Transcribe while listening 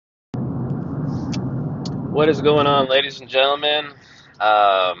What is going on, ladies and gentlemen?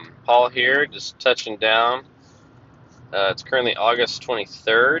 Paul here, just touching down. It's currently August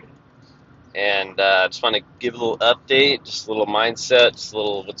 23rd, and I just want to give a little update, just a little mindset, just a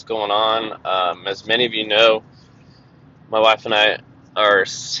little what's going on. As many of you know, my wife and I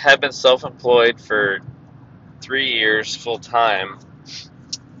have been self-employed for 3 years full time,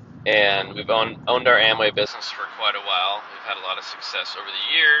 and we've owned our Amway business for quite a while. We've had a lot of success over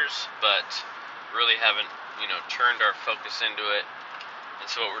the years, but really haven't, turned our focus into it. And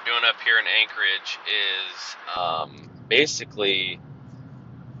so what we're doing up here in Anchorage is basically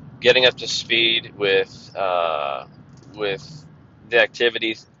getting up to speed with the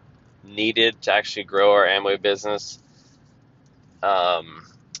activities needed to actually grow our Amway business.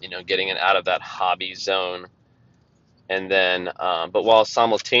 Getting it out of that hobby zone, and then but while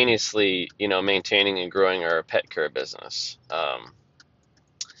simultaneously, maintaining and growing our pet care business.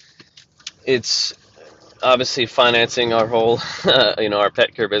 It's obviously financing our whole, our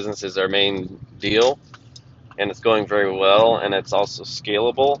pet care business is our main deal, and it's going very well, and it's also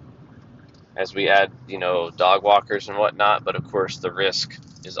scalable as we add, dog walkers and whatnot. But of course, the risk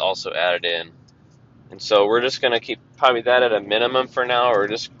is also added in, and so we're just going to keep probably that at a minimum for now, or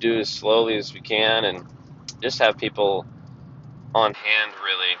just do as slowly as we can, and just have people on hand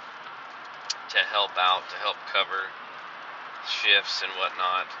really to help out, to help cover shifts and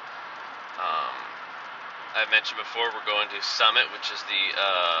whatnot. I mentioned before we're going to Summit, which is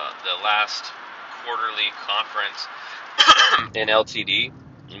the last quarterly conference in LTD.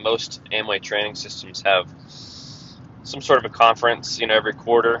 Most Amway training systems have some sort of a conference, every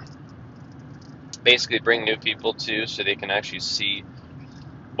quarter. Basically, bring new people to so they can actually see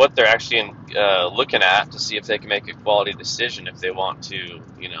what they're actually looking at to see if they can make a quality decision if they want to,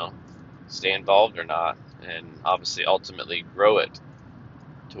 stay involved or not, and obviously ultimately grow it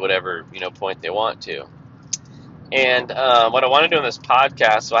to whatever point they want to. And what I want to do in this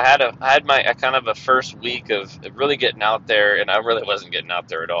podcast, so I had my kind of a first week of really getting out there, and I really wasn't getting out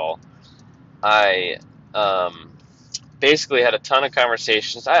there at all. I basically had a ton of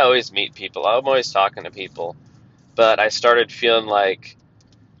conversations. I always meet people. I'm always talking to people, but I started feeling like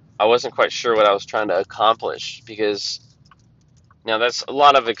I wasn't quite sure what I was trying to accomplish, because now that's a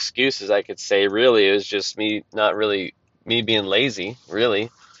lot of excuses I could say. Really, it was just me being lazy, really,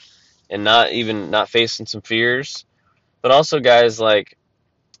 and not facing some fears. But also, guys, like,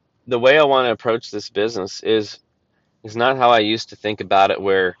 the way I want to approach this business is not how I used to think about it,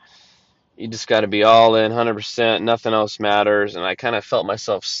 where you just got to be all in 100%, nothing else matters. And I kind of felt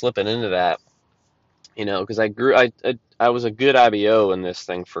myself slipping into that, because I was a good IBO in this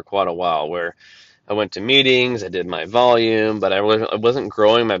thing for quite a while, where I went to meetings, I did my volume, but I wasn't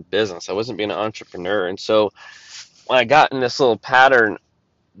growing my business. I wasn't being an entrepreneur. And so when I got in this little pattern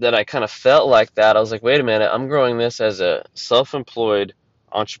that I kind of felt like that, I was like, wait a minute, I'm growing this as a self-employed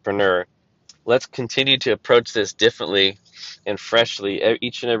entrepreneur. Let's continue to approach this differently and freshly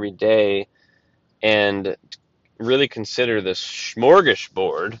each and every day, and really consider this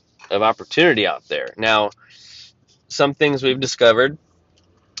smorgasbord of opportunity out there. Now, some things we've discovered,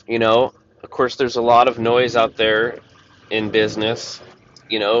 of course, there's a lot of noise out there in business.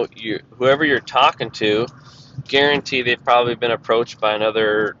 Whoever you're talking to, guarantee they've probably been approached by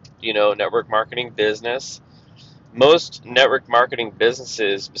another, network marketing business. Most network marketing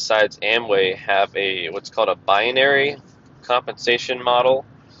businesses besides Amway have what's called a binary compensation model,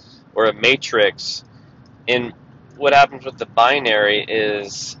 or a matrix. And what happens with the binary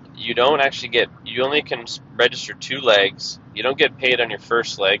is you only can register two legs. You don't get paid on your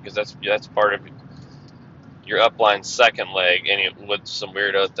first leg, because that's part of your upline second leg, and with some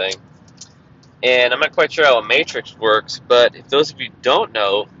weirdo thing. And I'm not quite sure how a matrix works, but if those of you don't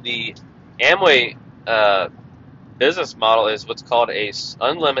know, the Amway business model is what's called a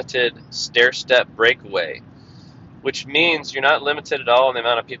unlimited stair-step breakaway, which means you're not limited at all in the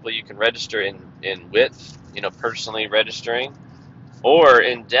amount of people you can register in width, personally registering, or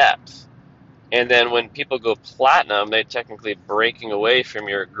in depth. And then when people go platinum, they're technically breaking away from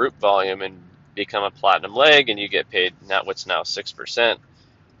your group volume and become a platinum leg, and you get paid what's now 6%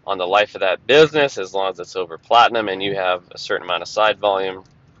 on the life of that business, as long as it's over platinum and you have a certain amount of side volume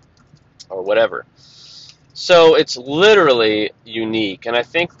or whatever. So it's literally unique. And I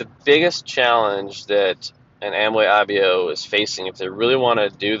think the biggest challenge that an Amway IBO is facing, if they really want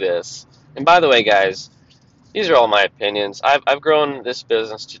to do this, and by the way, guys, these are all my opinions. I've grown this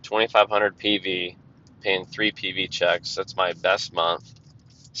business to 2,500 PV, paying 3 PV checks. That's my best month,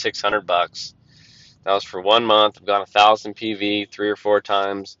 $600. That was for 1 month. I've gone 1,000 PV 3 or 4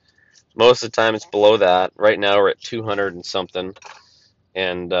 times. Most of the time it's below that. Right now we're at 200 and something.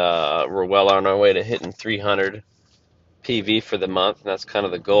 and we're well on our way to hitting 300 PV for the month, and that's kind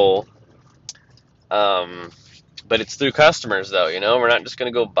of the goal. Um, but it's through customers, though. We're not just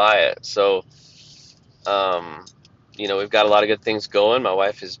going to go buy it. So, um, we've got a lot of good things going. My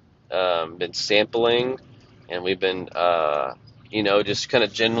wife has been sampling, and we've been, just kind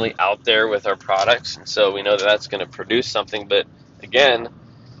of generally out there with our products, and so we know that that's going to produce something. But again,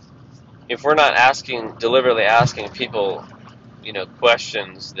 if we're not deliberately asking people,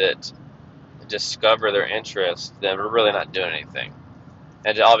 questions that discover their interest, then we're really not doing anything.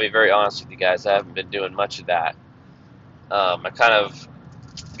 And I'll be very honest with you guys, I haven't been doing much of that. I kind of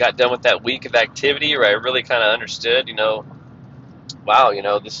got done with that week of activity where I really kind of understood, wow,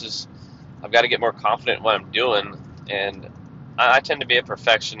 I've got to get more confident in what I'm doing. And I tend to be a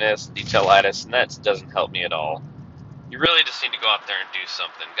perfectionist, detailitist, and that doesn't help me at all. You really just need to go out there and do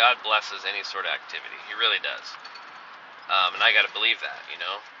something. God blesses any sort of activity. He really does. And I got to believe that.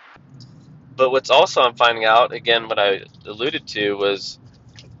 But what's also I'm finding out, again, what I alluded to was,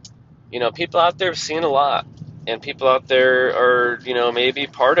 people out there have seen a lot. And people out there are, maybe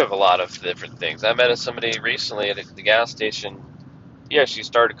part of a lot of different things. I met somebody recently at the gas station. He actually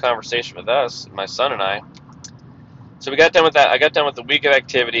started a conversation with us, my son and I. So we got done with that. I got done with the week of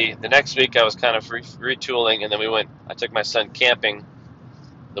activity. The next week I was kind of retooling, and then I took my son camping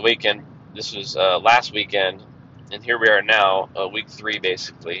the weekend. This was last weekend, and here we are now, week 3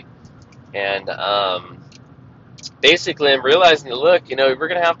 basically. And basically I'm realizing that, look, we're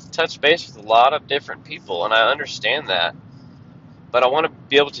going to have to touch base with a lot of different people, and I understand that. But I want to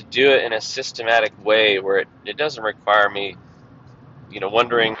be able to do it in a systematic way where it doesn't require me,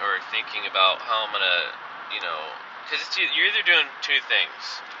 wondering or thinking about how I'm going to, because you're either doing two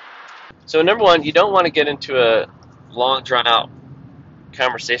things. So number one, you don't want to get into a long drawn out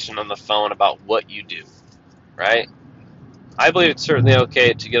conversation on the phone about what you do, right? I believe it's certainly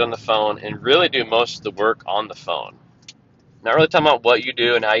okay to get on the phone and really do most of the work on the phone. Not really talking about what you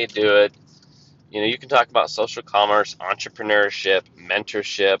do and how you do it. You can talk about social commerce, entrepreneurship,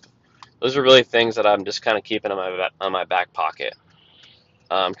 mentorship. Those are really things that I'm just kind of keeping on my back pocket.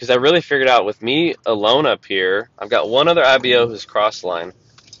 Because I really figured out with me alone up here, I've got one other IBO who's crossline,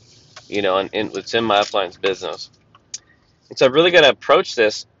 and it's in my upline's business. And so I've really got to approach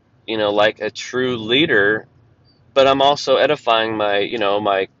this, like a true leader, but I'm also edifying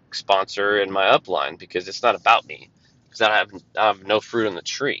my sponsor and my upline because it's not about me. Because I have no fruit on the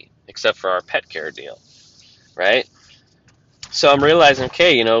tree except for our pet care deal, right? So I'm realizing,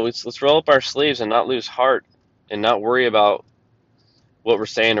 okay, let's roll up our sleeves and not lose heart and not worry about what we're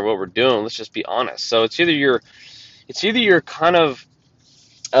saying or what we're doing. Let's just be honest. So it's either you're kind of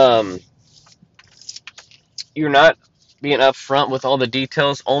you're not being upfront with all the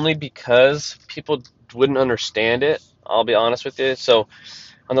details only because people wouldn't understand it. I'll be honest with you. So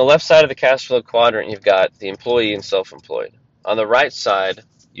on the left side of the cash flow quadrant, you've got the employee and self-employed. On the right side,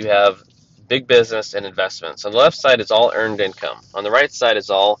 you have big business and investments. On the left side is all earned income. On the right side is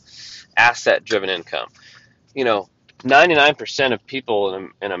all asset-driven income. 99% of people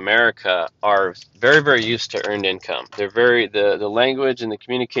in America are very, very used to earned income. They're the language and the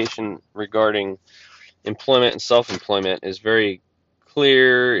communication regarding employment and self-employment is very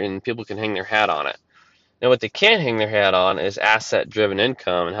clear, and people can hang their hat on it. Now, what they can't hang their hat on is asset-driven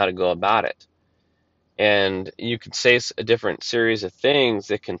income and how to go about it. And you can say a different series of things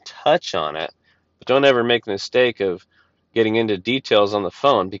that can touch on it, but don't ever make the mistake of getting into details on the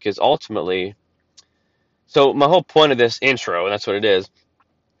phone, because ultimately, so my whole point of this intro, and that's what it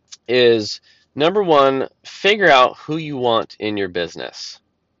is number one, figure out who you want in your business.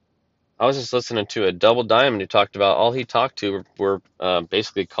 I was just listening to a Double Diamond who talked about all he talked to were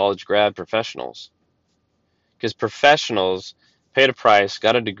basically college grad professionals. Because professionals paid a price,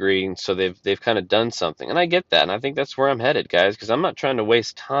 got a degree, and so they've kind of done something. And I get that, and I think that's where I'm headed, guys, because I'm not trying to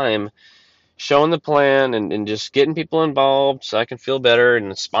waste time showing the plan and just getting people involved so I can feel better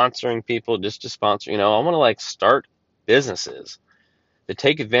and sponsoring people just to sponsor. I want to start businesses that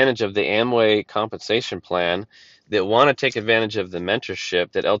take advantage of the Amway compensation plan, that want to take advantage of the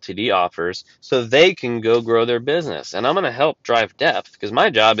mentorship that LTD offers so they can go grow their business. And I'm going to help drive depth because my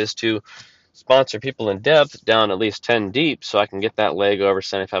job is to sponsor people in depth down at least 10 deep so I can get that leg over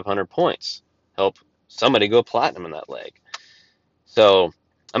 7,500 points. Help somebody go platinum in that leg. So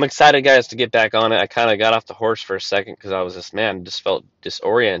I'm excited, guys, to get back on it. I kind of got off the horse for a second because I was just felt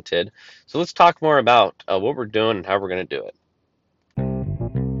disoriented. So let's talk more about what we're doing and how we're going to do it.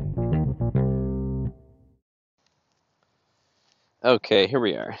 Okay, here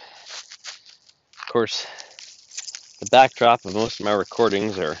we are. Of course, the backdrop of most of my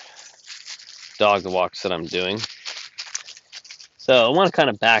recordings are dog walks that I'm doing. So I want to kind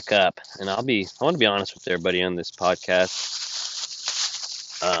of back up, and I want to be honest with everybody on this podcast.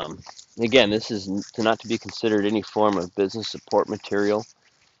 Again, this is not to be considered any form of business support material.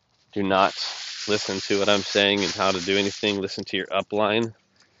 Do not listen to what I'm saying and how to do anything. Listen to your upline.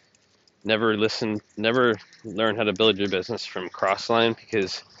 Never learn how to build your business from crossline,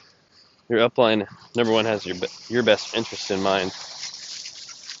 because your upline, number one, has your best interest in mind,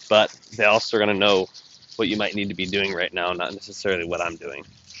 but they also are going to know what you might need to be doing right now, not necessarily what I'm doing.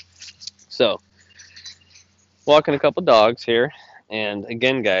 So, walking a couple dogs here, and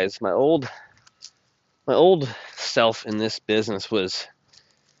again, guys, my old self in this business was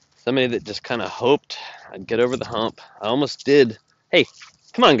somebody that just kind of hoped I'd get over the hump. I almost did. Hey,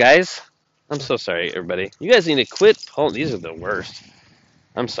 come on, guys. I'm so sorry, everybody. You guys need to quit. Oh, these are the worst.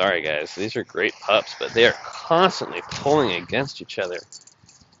 I'm sorry, guys. These are great pups, but they are constantly pulling against each other.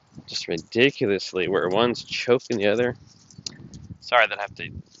 Just ridiculously, where one's choking the other. Sorry that I have to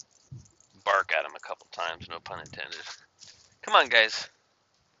bark at them a couple times, no pun intended. Come on, guys.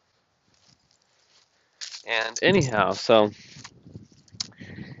 And anyhow, so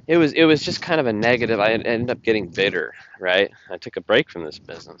it was just kind of a negative. I ended up getting bitter, right? I took a break from this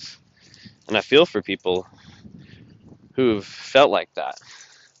business. And I feel for people who've felt like that.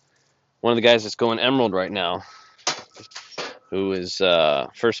 One of the guys that's going Emerald right now, who is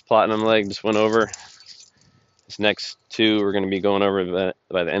first Platinum leg, just went over. His next two are going to be going over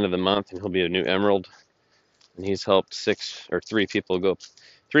by the end of the month, and he'll be a new Emerald. And he's helped three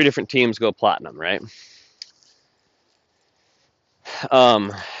different teams go Platinum, right?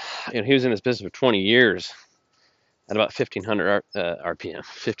 He was in this business for 20 years at about 1,500 RPM,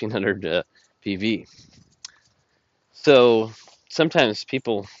 1,500 PV. So sometimes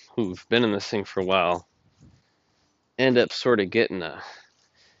people who've been in this thing for a while end up sort of getting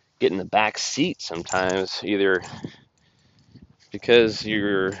the back seat sometimes, either because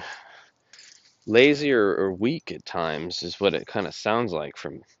you're lazy or weak at times, is what it kind of sounds like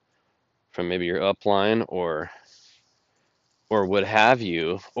from maybe your upline or what have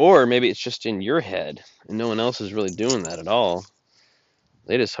you, or maybe it's just in your head and no one else is really doing that at all.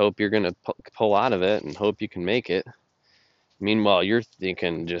 They just hope you're going to pull out of it and hope you can make it. Meanwhile, you're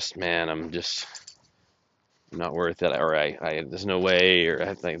thinking, man, I'm just not worth it, or I there's no way, or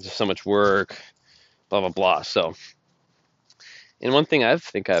I think there's so much work, blah blah blah. So, and one thing I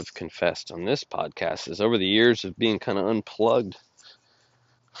think I've confessed on this podcast is, over the years of being kind of unplugged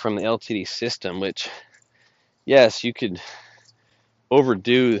from the LTD system, which, yes, you could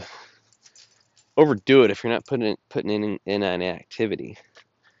overdo it if you're not putting in an activity.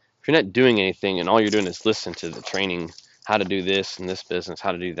 If you're not doing anything and all you're doing is listen to the training, how to do this in this business,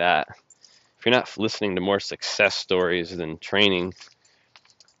 how to do that. If you're not listening to more success stories than training,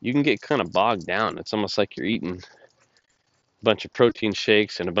 you can get kind of bogged down. It's almost like you're eating a bunch of protein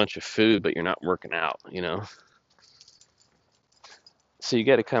shakes and a bunch of food, but you're not working out, So you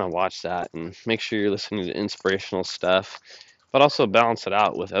got to kind of watch that and make sure you're listening to inspirational stuff, but also balance it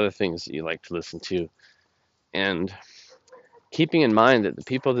out with other things that you like to listen to. And keeping in mind that the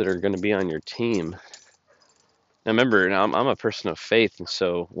people that are going to be on your team, now remember, I'm a person of faith, and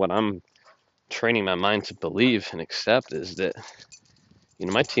so what I'm training my mind to believe and accept is that,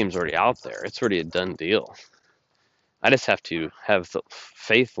 my team's already out there. It's already a done deal. I just have to have the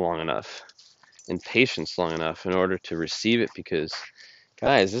faith long enough and patience long enough in order to receive it, because,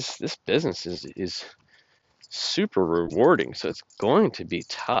 guys, this business is super rewarding, so it's going to be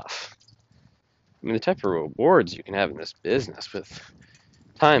tough. I mean, the type of rewards you can have in this business with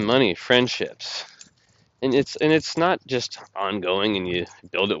time, money, friendships, and it's not just ongoing and you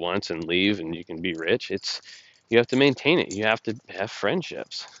build it once and leave and you can be rich. You have to maintain it. You have to have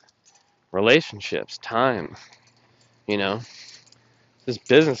friendships, relationships, time. This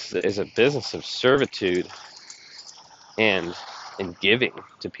business is a business of servitude and giving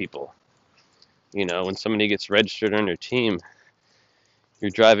to people. When somebody gets registered on your team,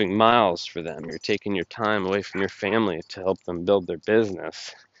 you're driving miles for them. You're taking your time away from your family to help them build their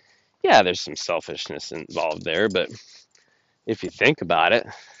business. Yeah, there's some selfishness involved there, but if you think about it,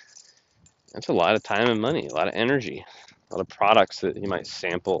 that's a lot of time and money, a lot of energy, a lot of products that you might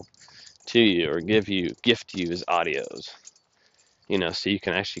sample to you or gift you as audios, so you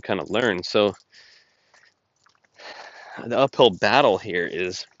can actually kind of learn. So the uphill battle here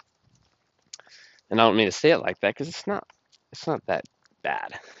is, and I don't mean to say it like that because it's not that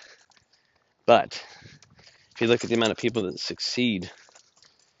bad, but if you look at the amount of people that succeed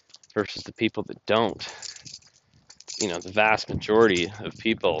versus the people that don't, the vast majority of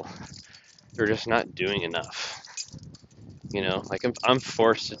people are just not doing enough. Like I'm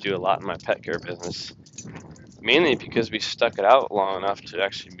forced to do a lot in my pet care business mainly because we stuck it out long enough to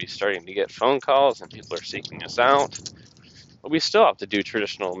actually be starting to get phone calls and people are seeking us out. But we still have to do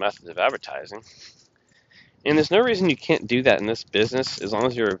traditional methods of advertising. And there's no reason you can't do that in this business as long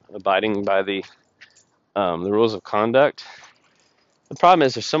as you're abiding by the rules of conduct. The problem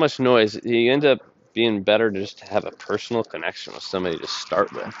is there's so much noise, you end up being better just to have a personal connection with somebody to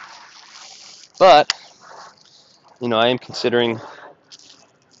start with. But, I am considering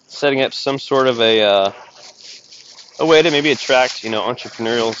setting up some sort of a way to maybe attract,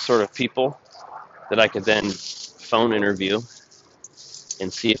 entrepreneurial sort of people that I could then phone interview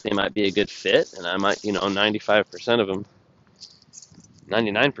and see if they might be a good fit. And I might, 95% of them,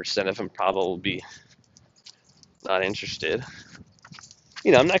 99% of them probably will be not interested.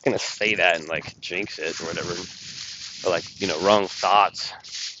 I'm not going to say that and like jinx it or whatever, or like, wrong thoughts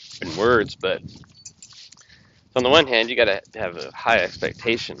and words. But on the one hand, you got to have a high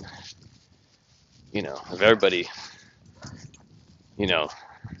expectation, of everybody, well,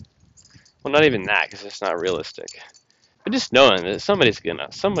 not even that because it's not realistic. But just knowing that somebody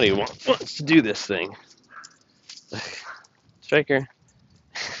wants to do this thing. Striker,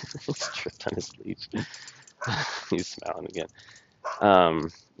 he's tripped on his leash. He's smiling again.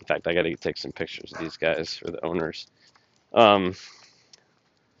 In fact, I got to take some pictures of these guys or the owners. They're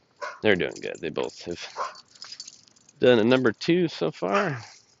doing good. They both have done a number 2 so far.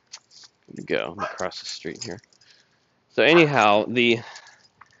 Good to go. I'm across the street here. So anyhow, the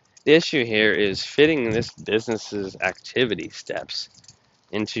issue here is fitting this business's activity steps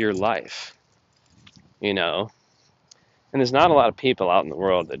into your life. And there's not a lot of people out in the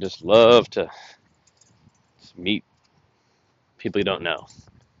world that just love to meet people you don't know,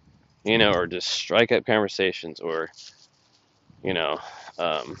 or just strike up conversations, or,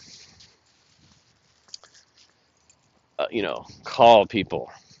 um, call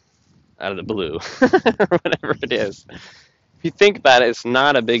people out of the blue, or whatever it is. If you think about it, it's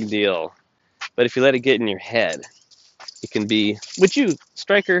not a big deal. But if you let it get in your head, it can be. Would you,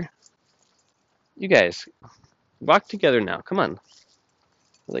 Striker? You guys, walk together now. Come on,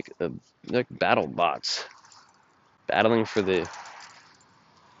 like battle bots, battling for the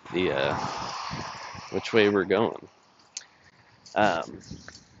which way we're going.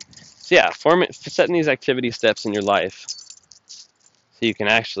 So yeah, setting these activity steps in your life, so you can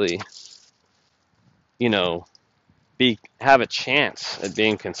actually, have a chance at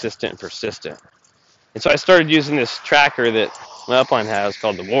being consistent and persistent. And so I started using this tracker that my upline has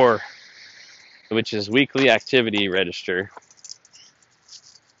called the WAR, which is Weekly Activity Register,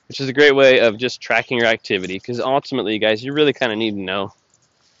 which is a great way of just tracking your activity, because ultimately, guys, you really kind of need to know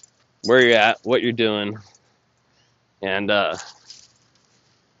where you're at, what you're doing. And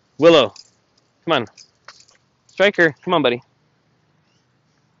Willow, come on. Striker, come on, buddy.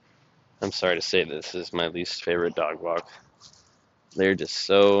 I'm sorry to say this is my least favorite dog walk. They're just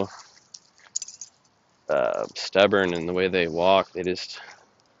so stubborn in the way they walk. They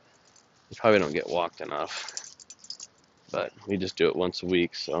probably don't get walked enough. But we just do it once a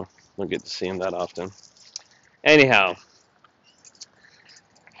week, so we'll get to see them that often. Anyhow,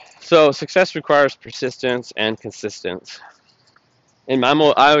 so success requires persistence and consistency. And I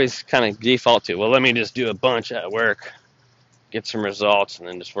always kind of default to, well, let me just do a bunch at work, get some results, and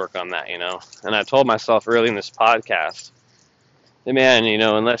then just work on that, And I told myself early in this podcast that, man,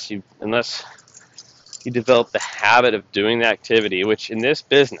 unless you develop the habit of doing the activity, which in this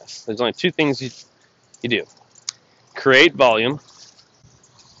business, there's only 2 things you do. Create volume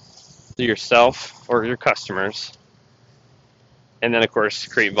through yourself or your customers, and then, of course,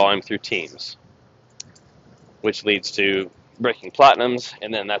 create volume through teams, which leads to breaking platinums,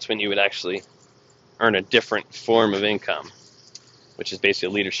 and then that's when you would actually earn a different form of income, which is basically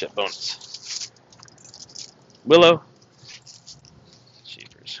a leadership bonus. Willow,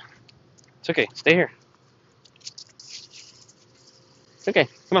 jeepers. It's okay, stay here. It's okay,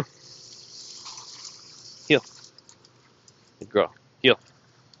 come on. Heel. Good girl. Heel.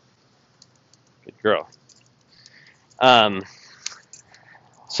 Good girl.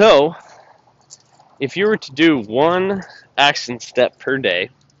 So, if you were to do one action step per day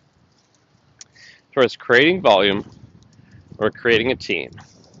towards creating volume or creating a team,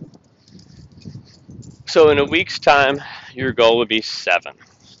 so in a week's time, your goal would be 7,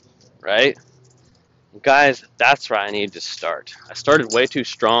 right? Guys, that's where I need to start. I started way too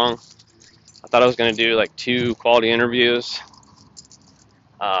strong. I thought I was going to do like 2 quality interviews,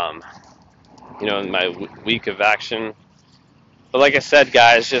 in my week of action. But like I said,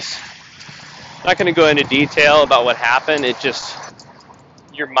 guys, just not going to go into detail about what happened. It just,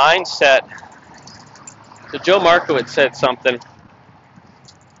 your mindset. So Joe Markowitz said something.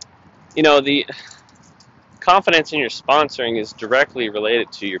 confidence in your sponsoring is directly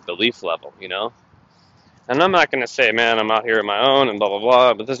related to your belief level, you know? And I'm not going to say, man, I'm out here on my own and blah, blah,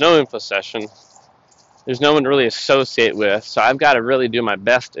 blah, but there's no info session. There's no one to really associate with, so I've got to really do my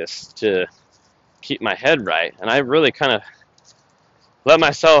bestest to keep my head right. And I really kind of let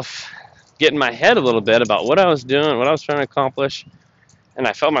myself get in my head a little bit about what I was doing, what I was trying to accomplish, and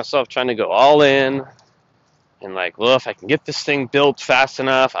I felt myself trying to go all in. And like, well, if I can get this thing built fast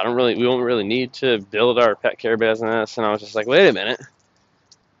enough, we won't really need to build our pet care business. And I was just like, wait a minute,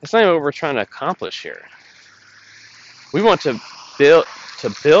 that's not even what we're trying to accomplish here. We want to build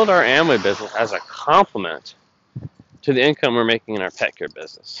our Amway business as a complement to the income we're making in our pet care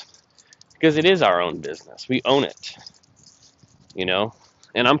business, because it is our own business. We own it, you know.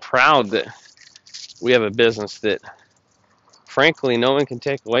 And I'm proud that we have a business that, frankly, no one can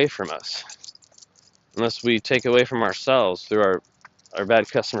take away from us, unless we take away from ourselves through our bad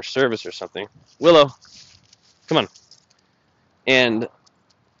customer service or something. Willow, come on. And,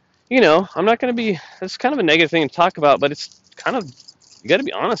 you know, I'm not going to be, it's kind of a negative thing to talk about, but it's kind of, you got to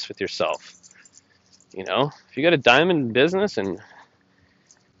be honest with yourself. You know, if you got a diamond business and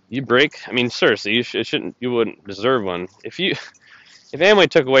you break, I mean, seriously, you wouldn't deserve one. If Amway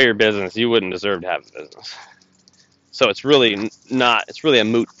took away your business, you wouldn't deserve to have a business. So it's really a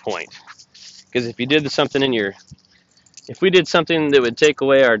moot point. Because if we did something that would take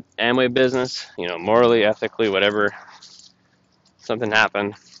away our Amway business, you know, morally, ethically, whatever, something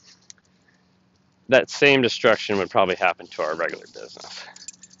happened, that same destruction would probably happen to our regular business.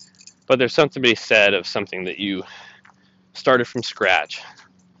 But there's something to be said of something that you started from scratch,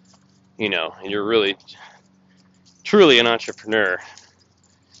 you know, and you're really, truly an entrepreneur.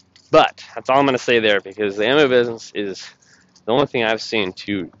 But that's all I'm going to say there, because the Amway business is the only thing I've seen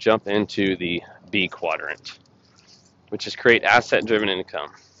to jump into the B quadrant, which is create asset-driven income.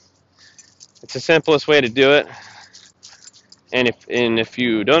 It's the simplest way to do it. And if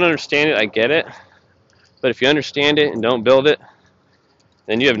you don't understand it, I get it. But if you understand it and don't build it,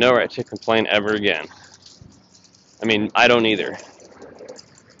 then you have no right to complain ever again. I mean, I don't either.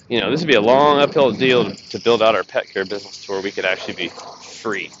 You know, this would be a long uphill deal to build out our pet care business to where we could actually be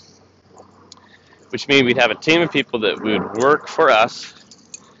free. Which means we'd have a team of people that would work for us,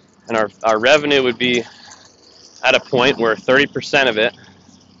 and our revenue would be at a point where 30% of it,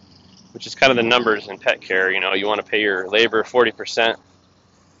 which is kind of the numbers in pet care, you know, you want to pay your labor 40%,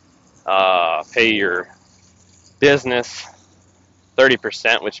 pay your business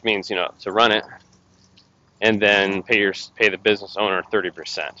 30%, which means, you know, to run it, and then pay the business owner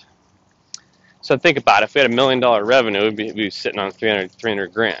 30%. So think about it. If we had $1 million revenue, we'd be sitting on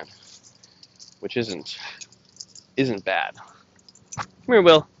 300 grand, which isn't bad. Come here,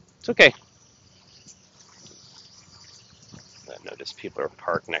 Will. It's okay. I notice people are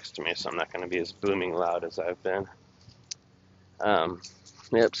parked next to me, so I'm not going to be as booming loud as I've been.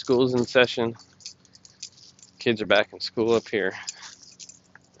 Yep, school's in session. Kids are back in school up here,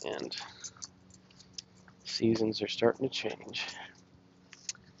 and seasons are starting to change.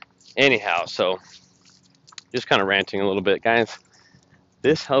 Anyhow, so just kind of ranting a little bit, guys.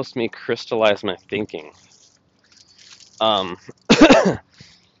 This helps me crystallize my thinking.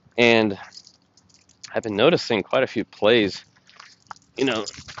 And I've been noticing quite a few plays. You know,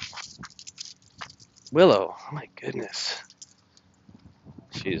 Willow, oh my goodness.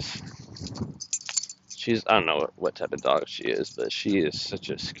 She's I don't know what type of dog she is, but she is such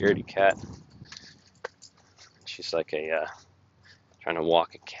a scaredy cat. She's like trying to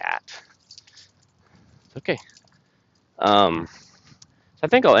walk a cat. It's okay. So I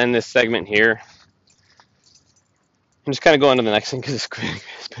think I'll end this segment here. I'm just kind of going to the next thing because it's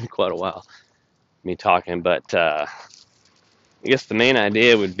been quite a while me talking, but I guess the main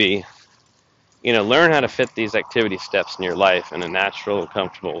idea would be, you know, learn how to fit these activity steps in your life in a natural,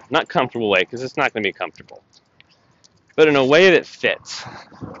 comfortable, not comfortable way, because it's not going to be comfortable, but in a way that fits,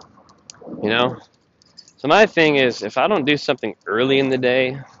 you know? So my thing is, if I don't do something early in the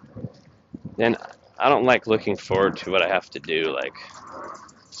day, then I don't like looking forward to what I have to do, like,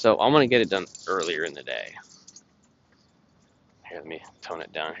 so I'm going to get it done earlier in the day. Here, let me tone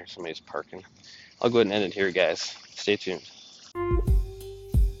it down here. Somebody's parking. I'll go ahead and end it here, guys. Stay tuned.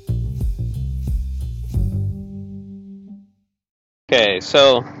 Okay,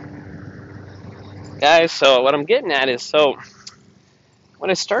 so, guys, so what I'm getting at is, so what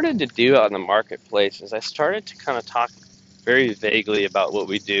I started to do out in the marketplace is I started to kind of talk very vaguely about what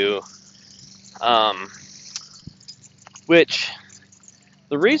we do, which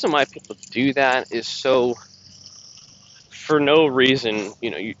the reason why people do that is so for no reason,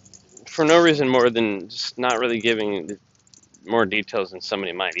 you know, for no reason more than just not really giving more details than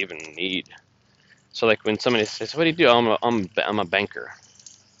somebody might even need. So like when somebody says, "What do you do?" I'm a banker.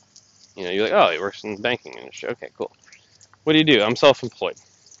 You're like, "Oh, he works in the banking industry." Okay, cool. What do you do? I'm self-employed.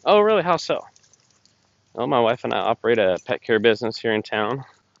 Oh, really? How so? Well, my wife and I operate a pet care business here in town,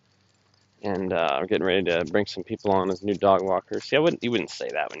 and we're getting ready to bring some people on as new dog walkers. See, you wouldn't say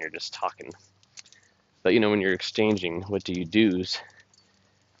that when you're just talking, but when you're exchanging, what do you do's?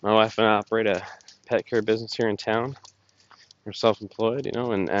 My wife and I operate a pet care business here in town. We're self-employed,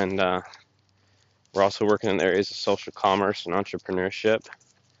 and we're also working in the areas of social commerce and entrepreneurship.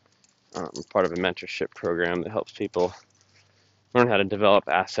 We're part of a mentorship program that helps people learn how to develop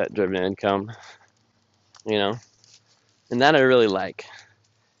asset-driven income, you know, and that I really like.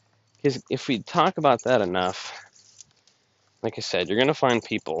 Because if we talk about that enough, like I said, you're going to find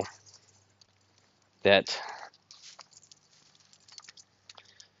people that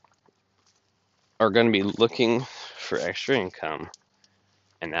are going to be looking for extra income,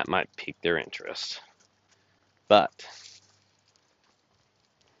 and that might pique their interest. But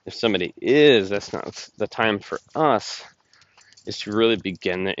if somebody that's not the time for us, is to really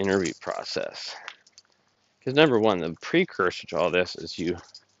begin the interview process. Because number one, the precursor to all this is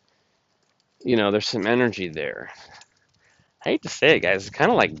there's some energy there. I hate to say it, guys, it's kind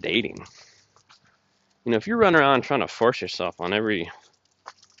of like dating. If you run around trying to force yourself on every,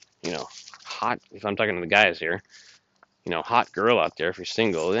 if I'm talking to the guys here, hot girl out there, if you're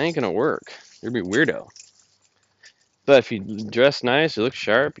single, it ain't gonna work. You'll be weirdo. But if you dress nice, you look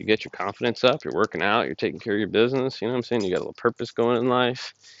sharp, you get your confidence up, you're working out, you're taking care of your business, you know what I'm saying? You got a little purpose going in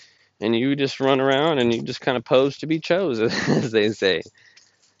life, and you just run around and you just kind of pose to be chose, as they say.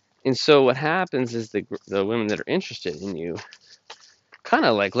 And so what happens is the women that are interested in you kind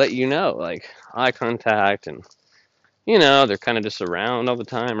of like let you know, like eye contact, and they're kind of just around all the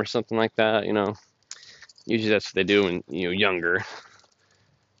time or something like that. Usually that's what they do when younger,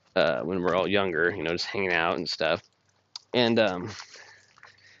 when we're all younger, just hanging out and stuff. And but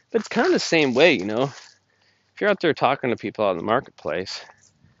it's kind of the same way, if you're out there talking to people out in the marketplace,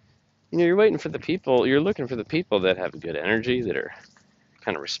 you're waiting for the people, you're looking for the people that have good energy, that are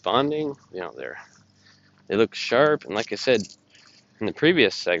kind of responding. They look sharp, and like I said in the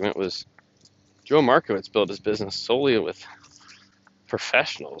previous segment, was Joe Markowitz built his business solely with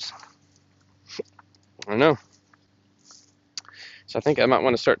professionals. I know. So I think I might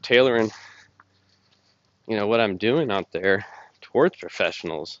want to start tailoring, what I'm doing out there towards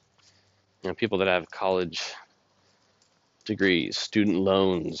professionals. People that have college degrees, student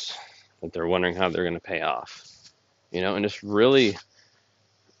loans that they're wondering how they're going to pay off. And just really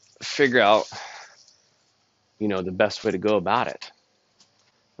figure out, the best way to go about it.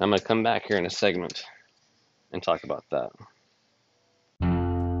 I'm going to come back here in a segment and talk about that.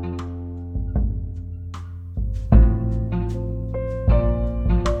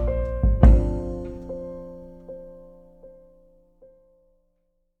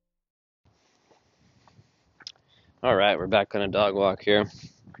 All right, we're back on a dog walk here.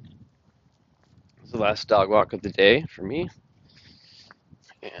 It's the last dog walk of the day for me.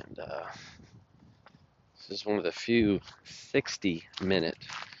 And this is one of the few 60-minute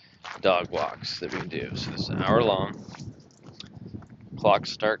dog walks that we do. So it's an hour long. Clock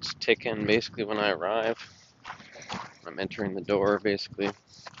starts ticking basically when I arrive. I'm entering the door basically.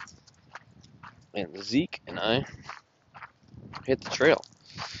 And Zeke and I hit the trail.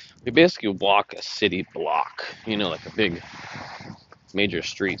 We basically walk a city block, like a big major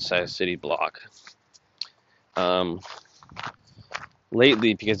street-sized city block.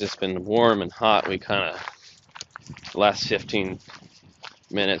 Lately, because it's been warm and hot, we kind of, the last 15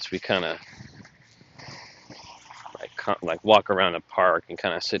 minutes, we kind of like walk around a park and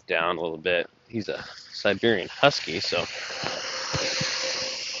kind of sit down a little bit. He's a Siberian Husky, so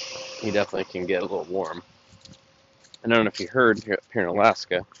he definitely can get a little warm. I don't know if you heard here in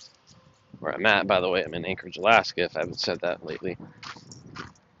Alaska, where I'm at, by the way, I'm in Anchorage, Alaska, if I haven't said that lately.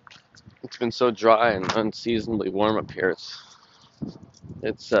 It's been so dry and unseasonably warm up here.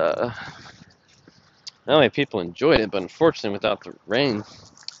 It's not only people enjoyed it, but unfortunately without the rain,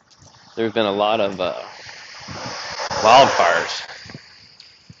 there's been a lot of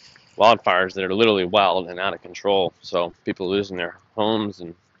wildfires that are literally wild and out of control. So people losing their homes,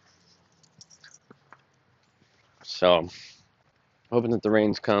 and so hoping that the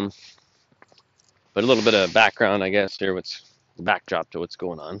rains come. But a little bit of background, I guess, here, what's the backdrop to what's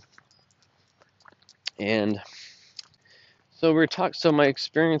going on. And so so my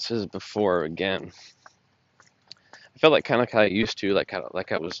experiences before, again, I felt like kind of how I used to, like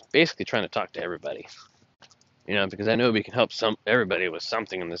I was basically trying to talk to everybody, because I know we can help everybody with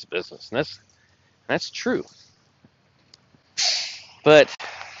something in this business, and that's true. But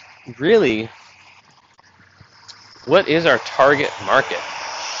really, What is our target market?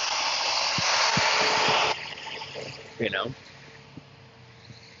 You know?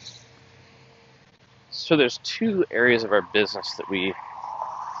 So there's two areas of our business that we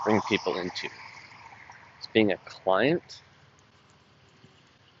bring people into. It's being a client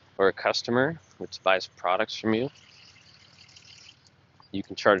or a customer which buys products from you. You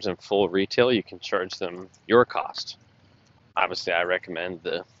can charge them full retail, you can charge them your cost. Obviously, I recommend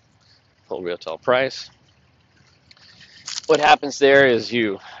the full retail price. What happens there is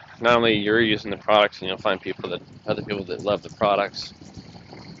not only you're using the products and you'll find other people that love the products,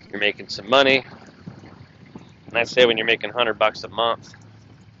 you're making some money. And I'd say when you're making $100 a month,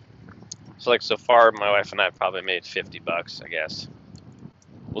 so like so far, my wife and I have probably made $50, I guess.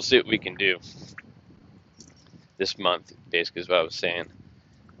 We'll see what we can do this month, basically is what I was saying.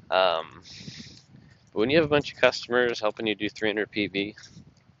 But when you have a bunch of customers helping you do 300 PV,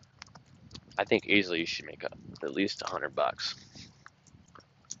 I think easily you should make at least $100.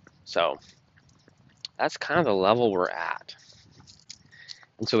 So that's kind of the level we're at.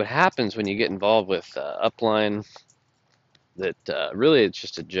 And so what happens when you get involved with upline, that really it's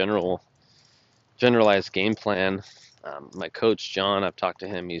just a generalized game plan. My coach John, I've talked to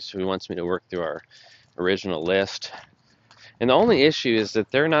him. He wants me to work through our original list, and the only issue is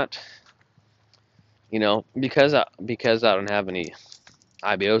that they're not, because I don't have any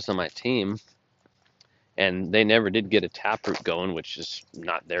IBOs on my team, and they never did get a taproot going, which is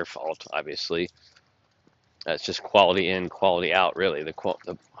not their fault, obviously. It's just quality in, quality out, really.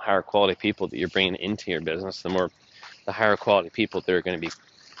 The higher quality people that you're bringing into your business, the higher quality people that are going to be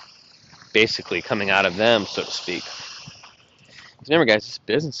basically coming out of them, so to speak. Remember, guys, this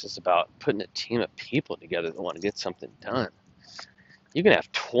business is about putting a team of people together that want to get something done. You can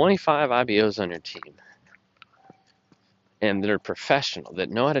have 25 IBOs on your team, and they're professional, that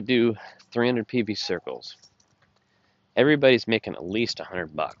know how to do 300 PV circles. Everybody's making at least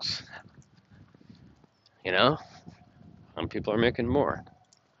 $100. Some people are making more.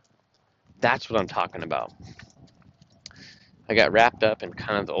 That's what I'm talking about. I got wrapped up in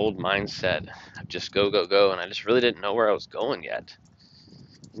kind of the old mindset of just go, go, go, and I just really didn't know where I was going yet.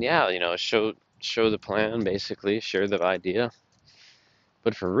 And yeah, show the plan, basically, share the idea.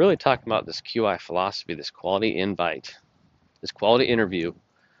 But if we're really talking about this QI philosophy, this quality invite, this quality interview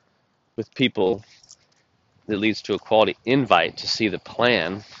with people that leads to a quality invite to see the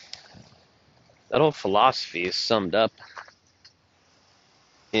plan, that whole philosophy is summed up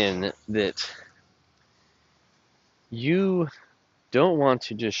in that you don't want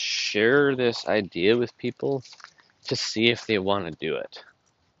to just share this idea with people to see if they want to do it.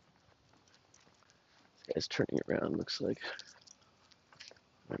 This guy's turning around, looks like.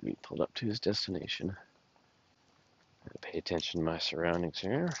 Might be pulled up to his destination. Pay attention to my surroundings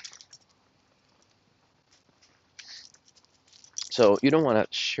here. So you don't want to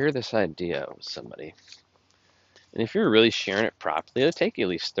share this idea with somebody. And if you're really sharing it properly, it'll take you at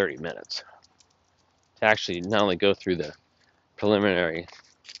least 30 minutes to actually not only go through the preliminary,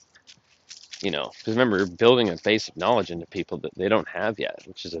 because remember, you're building a basic knowledge into people that they don't have yet,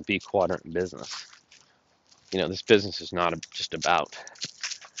 which is a B quadrant business. This business is not just about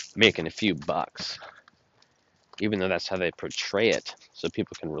making a few bucks, even though that's how they portray it, so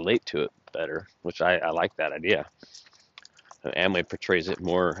people can relate to it better, which I like that idea. Amway portrays it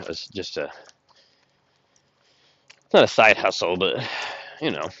more as just it's not a side hustle, but,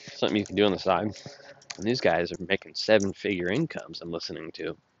 something you can do on the side. And these guys are making 7-figure incomes, I'm listening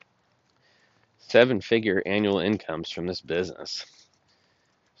to. 7-figure annual incomes from this business.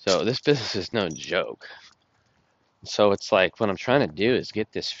 So this business is no joke. So it's like what I'm trying to do is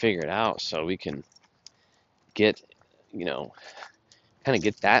get this figured out so we can get, kind of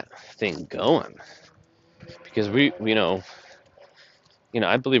get that thing going. Because I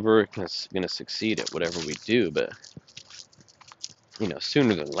believe we're going to succeed at whatever we do, but,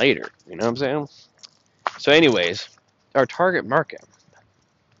 sooner than later. You know what I'm saying? So anyways, our target market.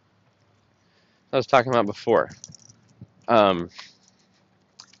 I was talking about before.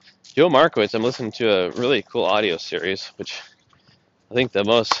 Joe Markowitz, I'm listening to a really cool audio series, which I think the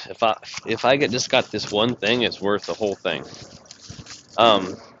most, if I just got this one thing, it's worth the whole thing.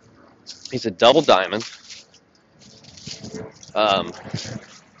 He's a double diamond, and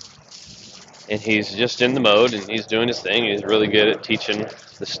he's just in the mode, and he's doing his thing. He's really good at teaching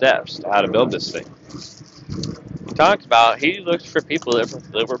the steps to how to build this thing. He talked about, he looked for people that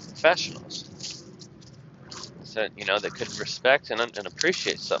were professionals, that could respect and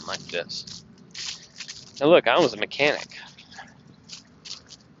appreciate something like this. Now look, I was a mechanic.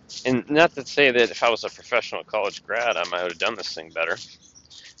 And not to say that if I was a professional college grad, I might have done this thing better.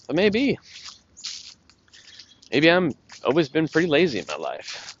 But maybe. Maybe I'm always been pretty lazy in my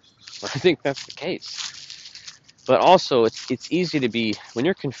life. I think that's the case. But also, it's easy to be, when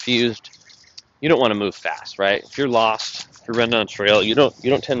you're confused, you don't want to move fast, right? If you're lost, if you're running on a trail, you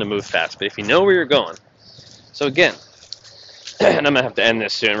don't tend to move fast. But if you know where you're going, so again, and I'm gonna have to end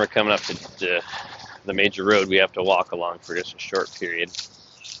this soon. We're coming up to the major road we have to walk along for just a short period.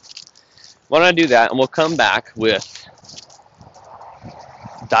 Why don't I do that, and we'll come back with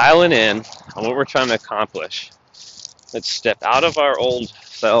dialing in on what we're trying to accomplish. Let's step out of our old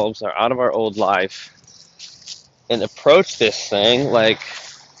selves or out of our old life and approach this thing like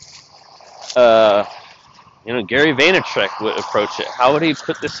Gary Vaynerchuk would approach it. How would he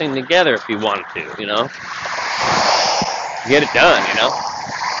put this thing together if he wanted to, Get it done. I'm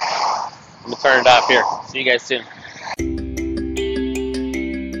going to turn it off here. See you guys soon.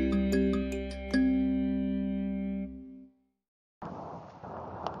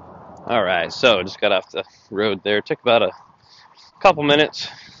 All right, so just got off the road there. Took about a couple minutes.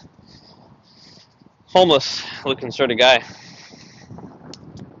 Homeless looking sort of guy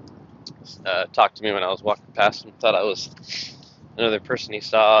talked to me when I was walking past him. Thought I was another person he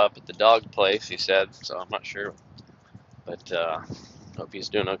saw up at the dog place, he said, so I'm not sure. But hope he's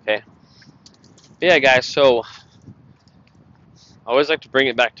doing okay. But yeah, guys, so I always like to bring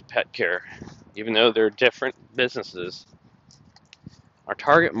it back to pet care. Even though they're different businesses, our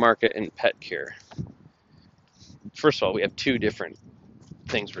target market in pet care, first of all, we have two different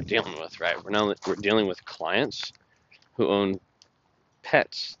things we're dealing with, right? We're dealing with clients who own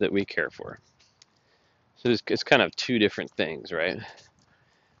pets that we care for. So it's kind of two different things, right?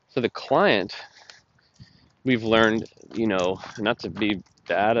 So the client, we've learned, not to be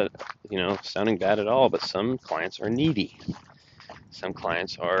bad at, sounding bad at all, but some clients are needy. Some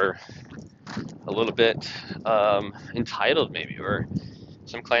clients are a little bit entitled, maybe, or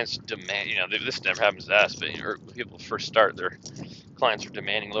some clients demand, this never happens to us, but when people first start, their clients are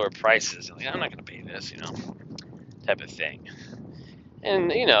demanding lower prices. Like, I'm not going to pay this, type of thing.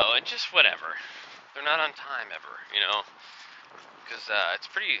 And, and just whatever. They're not on time ever, because it's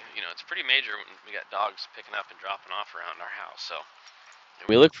pretty major when we got dogs picking up and dropping off around our house. So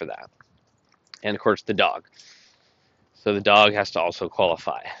we look for that. And, of course, the dog. So the dog has to also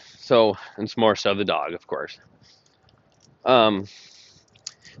qualify. So it's more so the dog, of course.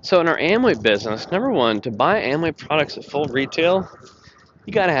 So in our Amway business, number one, to buy Amway products at full retail,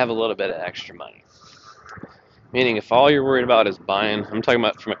 you got to have a little bit of extra money. Meaning if all you're worried about is buying, I'm talking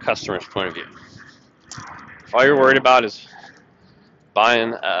about from a customer's point of view. If all you're worried about is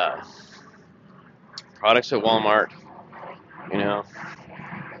buying products at Walmart, you're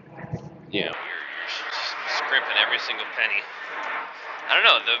scrimping every single penny. I don't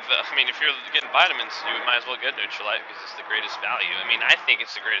know. If you're getting vitamins, you might as well get Nutrilite because it's the greatest value. I think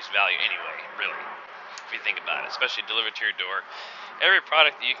it's the greatest value anyway, really, if you think about it, especially delivered to your door. Every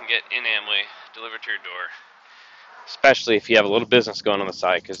product that you can get in Amway delivered to your door, especially if you have a little business going on the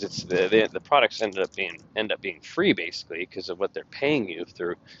side, because it's the products end up being free basically because of what they're paying you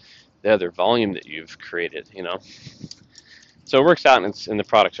through the other volume that you've created, So it works out, and the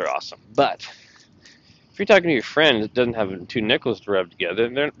products are awesome, but if you're talking to your friend that doesn't have two nickels to rub together,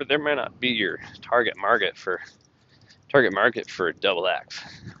 there might not be your target market for double X.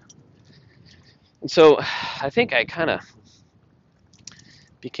 And so I think I kind of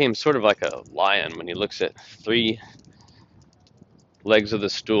became sort of like a lion when he looks at 3 legs of the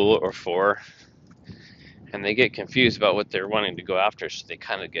stool or 4, and they get confused about what they're wanting to go after, so they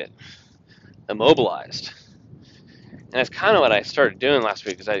kind of get immobilized. And that's kind of what I started doing last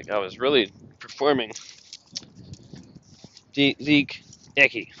week, because I was really performing. Zeke,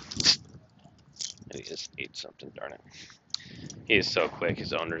 Icky. He just ate something, darn it. He is so quick,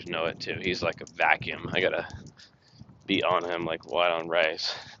 his owners know it too. He's like a vacuum. I gotta be on him like white on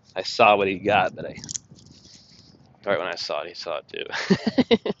rice. I saw what he got, but right when I saw it, he saw it too.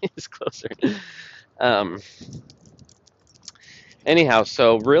 He's closer. Anyhow,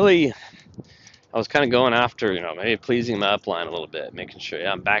 so really, I was kind of going after, maybe pleasing my upline a little bit, making sure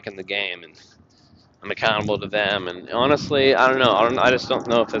I'm back in the game and I'm accountable to them. And honestly, I don't know. I just don't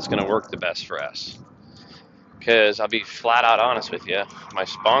know if that's going to work the best for us. Because I'll be flat out honest with you. My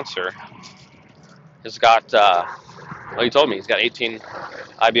sponsor has got, he told me he's got 18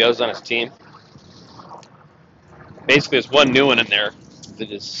 IBOs on his team. Basically, there's one new one in there that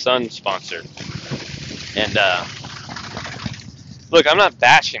his son sponsored. And look, I'm not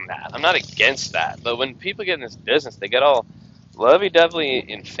bashing that. I'm not against that. But when people get in this business, they get all lovey-dovey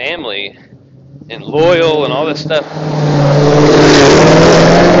and family and loyal and all this stuff.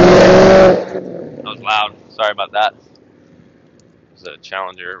 That was loud. Sorry about that. There's a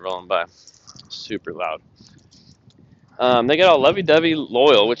Challenger rolling by. Super loud. They get all lovey-dovey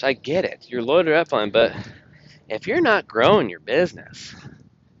loyal, which I get it. You're loyal to your upline, but if you're not growing your business,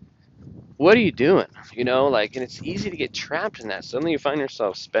 what are you doing? Like, and it's easy to get trapped in that. Suddenly you find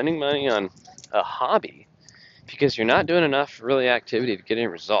yourself spending money on a hobby because you're not doing enough really activity to get any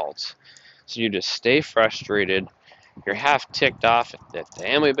results. So you just stay frustrated. You're half ticked off at the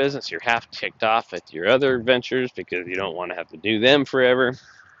Amway business. You're half ticked off at your other ventures because you don't want to have to do them forever.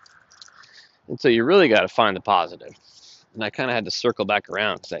 And so you really got to find the positive. And I kind of had to circle back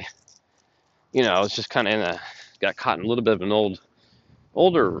around and say, I was just kind of got caught in a little bit of an old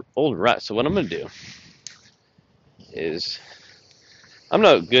rut. So what I'm going to do is I'm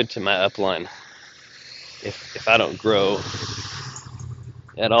no good to my upline if I don't grow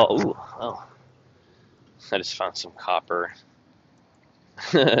at all. Ooh, oh, I just found some copper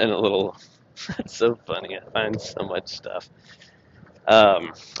and a little. It's so funny. I find so much stuff.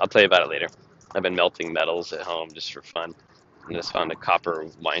 I'll tell you about it later. I've been melting metals at home just for fun. And just found a copper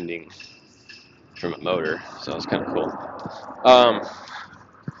winding from a motor, so it's kind of cool.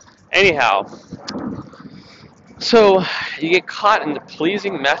 Anyhow, so you get caught in the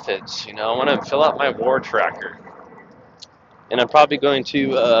pleasing methods. I want to fill out my war tracker, and I'm probably going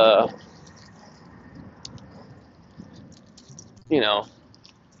to,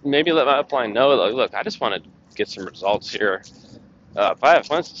 maybe let my upline know, like, look, I just want to get some results here. If I have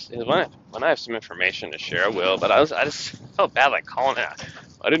when I have some information to share, I will. But I just felt bad like calling out.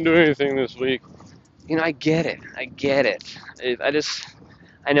 I didn't do anything this week. I get it. I get it.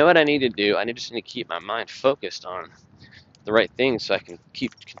 I know what I need to do. I just need to keep my mind focused on the right things so I can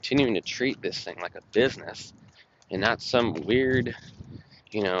keep continuing to treat this thing like a business and not some weird,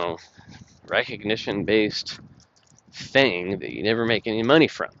 recognition-based thing that you never make any money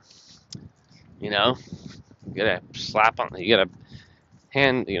from. You gotta you gotta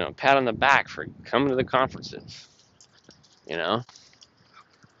hand, pat on the back for coming to the conferences.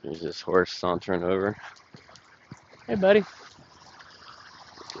 There's this horse sauntering over. Hey, buddy.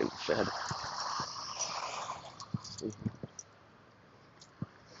 Getting fed.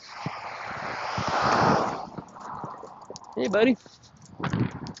 Hey, buddy.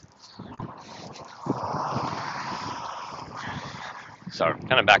 So I'm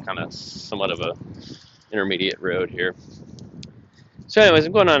kind of back on a somewhat of a intermediate road here. So anyways,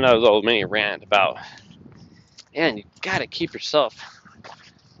 I'm going on a little mini rant about, man, you got to keep yourself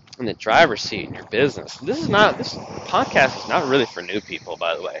in the driver's seat in your business. This podcast is not really for new people,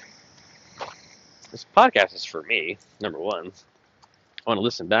 by the way. This podcast is for me, number one. I want to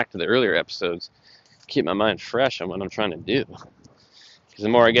listen back to the earlier episodes, keep my mind fresh on what I'm trying to do. Because the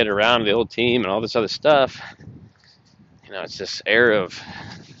more I get around the old team and all this other stuff, it's this air of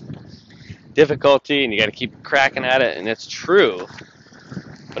difficulty and you got to keep cracking at it, and it's true.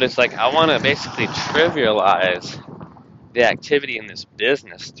 But it's like I want to basically trivialize the activity in this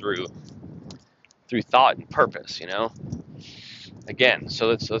business through thought and purpose, Again, so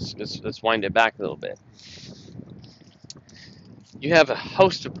let's wind it back a little bit. You have a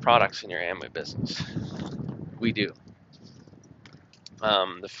host of products in your Amway business. We do.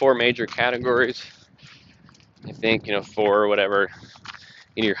 The four major categories, I think, four or whatever,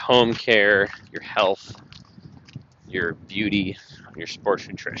 in your home care, your health, your beauty, your sports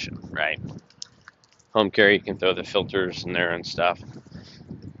nutrition, right? Home care, you can throw the filters in there and stuff.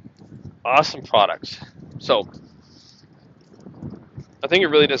 Awesome products. So, I think it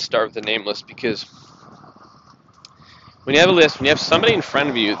really does start with the name list, because when you have a list, when you have somebody in front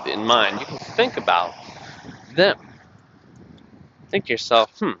of you in mind, you can think about them. Think to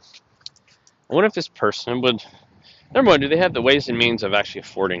yourself, I wonder if this person would, number one, do they have the ways and means of actually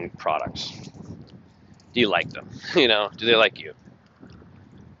affording products? Do you like them? Do they like you?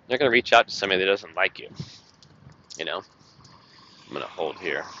 You're not going to reach out to somebody that doesn't like you. I'm going to hold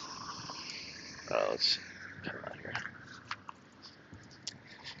here. Let's come out here.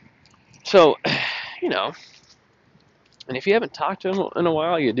 So, and if you haven't talked to them in a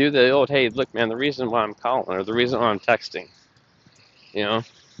while, you do the old, hey, look, man, the reason why I'm calling or the reason why I'm texting,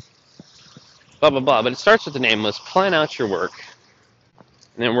 blah, blah, blah. But it starts with the name list. Plan out your work,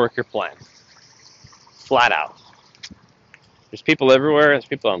 and then work your plan. Flat out. There's people everywhere. There's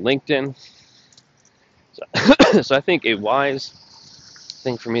people on LinkedIn. So I think a wise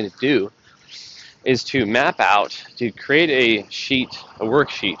thing for me to do is to map out, to create a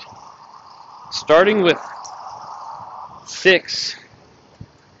worksheet, starting with 6.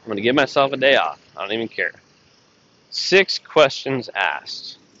 I'm going to give myself a day off. I don't even care. 6 questions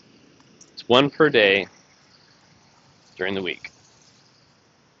asked. It's 1 per day during the week.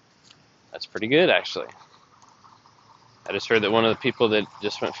 That's pretty good, actually. I just heard that one of the people that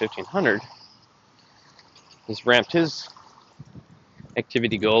just went 1,500 He's ramped his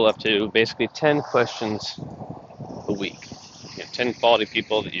activity goal up to basically 10 questions a week. You have 10 quality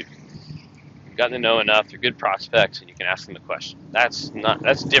people that you've gotten to know enough, they're good prospects, and you can ask them a question. That's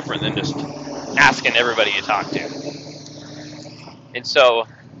different than just asking everybody you talk to. And so,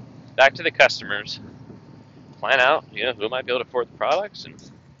 back to the customers, plan out, who might be able to afford the products, and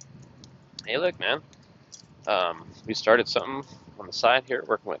hey, look, man, we started something on the side here,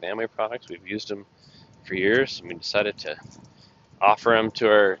 working with Amway products. We've used them for years, and we decided to offer them to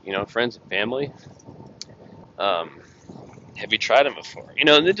our, friends and family. Have you tried them before? And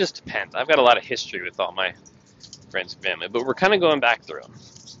it just depends. I've got a lot of history with all my friends and family, but we're kind of going back through them.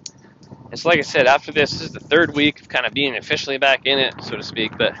 And so, like I said, after this is the third week of kind of being officially back in it, so to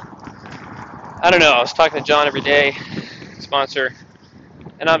speak. But I don't know. I was talking to John every day, sponsor,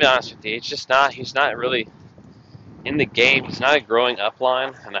 and I'll be honest with you, he's not really in the game. He's not a growing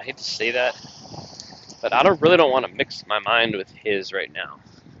upline, and I hate to say that, but I don't want to mix my mind with his right now.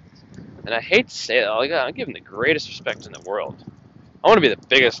 And I hate to say it, I give him the greatest respect in the world. I want to be the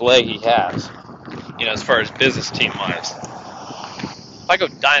biggest leg he has, as far as business team wise. If I go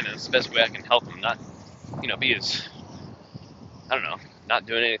diamond, it's the best way I can help him not, be his, not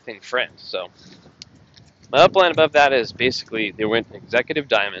doing anything friend. So my upline above that is basically they went executive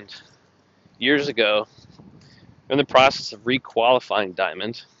diamond years ago. They're in the process of requalifying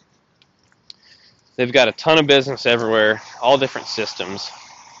diamond. They've got a ton of business everywhere, all different systems,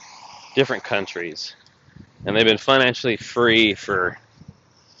 different countries, and they've been financially free for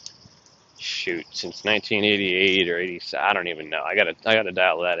since 1988 or 87. I don't even know. I gotta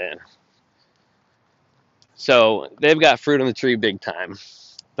dial that in. So they've got fruit on the tree big time,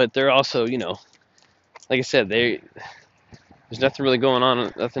 but they're also, like I said, there's nothing really going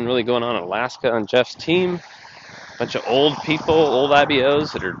on in Alaska on Jeff's team. A bunch of old people, old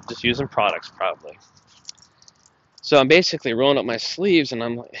IBOs that are just using products probably. So I'm basically rolling up my sleeves, and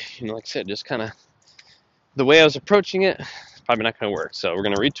I'm, like I said, just kind of the way I was approaching it, it's probably not going to work. So we're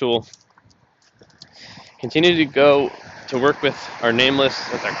going to retool, continue to go to work with our name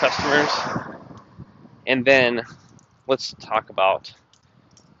list, with our customers, and then let's talk about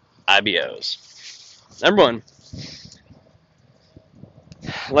IBOs. Number one,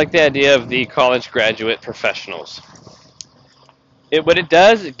 I like the idea of the college graduate professionals. What it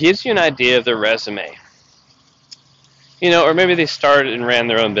does, it gives you an idea of their resume. Or maybe they started and ran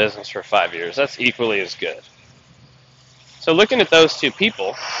their own business for 5 years. That's equally as good. So looking at those two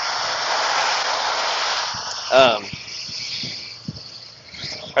people,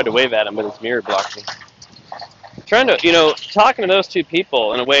 tried to wave at him, but his mirror blocked me. Trying to, talking to those two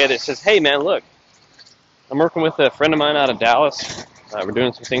people in a way that says, hey, man, look, I'm working with a friend of mine out of Dallas. We're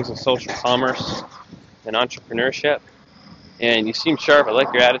doing some things in social commerce and entrepreneurship. And you seem sharp. I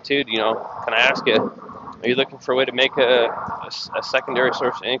like your attitude. Can I ask you, are you looking for a way to make a secondary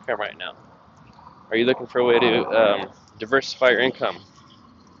source of income right now? Are you looking for a way to diversify your income?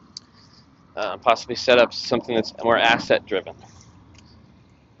 Possibly set up something that's more asset driven.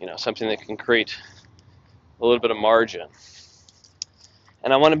 Something that can create a little bit of margin.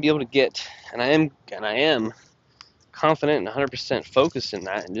 And I want to be able to get, and I am confident and 100% focused in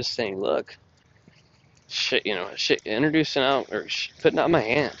that, and just saying, look, introducing out or putting out my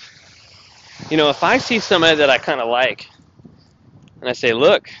hand. If I see somebody that I kind of like, and I say,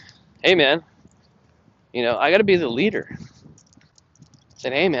 look, hey man, I got to be the leader. I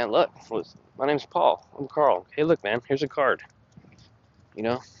said, hey man, look, my name's Paul. I'm Carl. Hey, look, man, here's a card.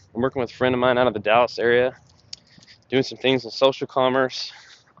 I'm working with a friend of mine out of the Dallas area, doing some things in social commerce,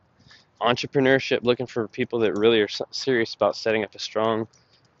 entrepreneurship, looking for people that really are serious about setting up a strong,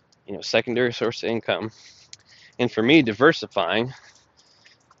 secondary source of income. And for me, diversifying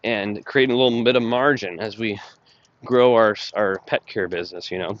and creating a little bit of margin as we grow our pet care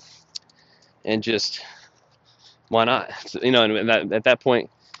business, and just, why not? And at that point,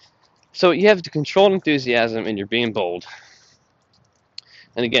 so you have the controlled enthusiasm and you're being bold.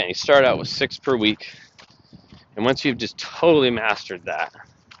 And again, you start out with 6 per week. And once you've just totally mastered that,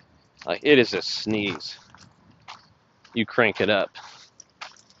 like it is a sneeze, you crank it up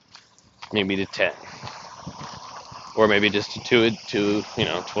maybe to 10. Or maybe just to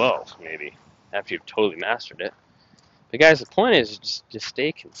 12, maybe, after you've totally mastered it. But guys, the point is just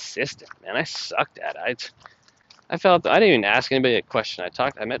stay consistent, man. I sucked at it. I felt I didn't even ask anybody a question.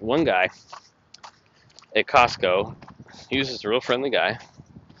 I met one guy at Costco. He was just a real friendly guy.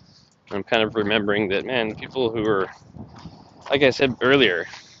 I'm kind of remembering that, man, people who are, like I said earlier,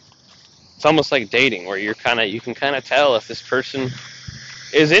 it's almost like dating, where you can kind of tell if this person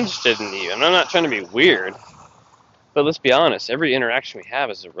is interested in you. And I'm not trying to be weird, but let's be honest, every interaction we have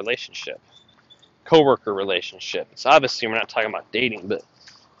is a relationship. coworker relationship. It's obviously we're not talking about dating, but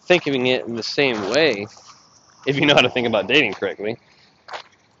thinking it in the same way, if you know how to think about dating correctly,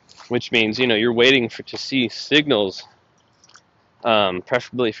 which means, you're waiting to see signals,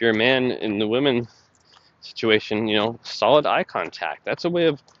 preferably if you're a man in the women situation, solid eye contact. It's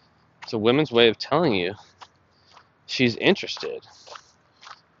a woman's way of telling you she's interested.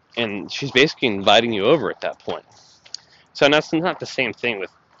 And she's basically inviting you over at that point. So that's not the same thing with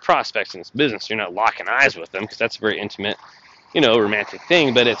prospects in this business. You're not locking eyes with them because that's a very intimate, romantic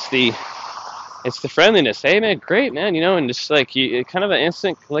thing. But it's the friendliness. Hey man, great man, and just like you, kind of an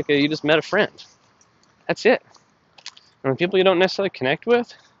instant, like you just met a friend. That's it. And people you don't necessarily connect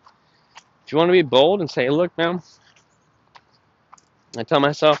with, if you want to be bold and say, look, man, I tell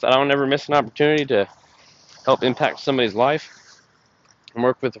myself that I don't ever miss an opportunity to help impact somebody's life. I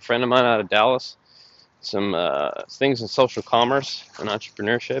work with a friend of mine out of Dallas, some things in social commerce and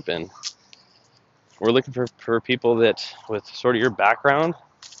entrepreneurship, and we're looking for people that, with sort of your background,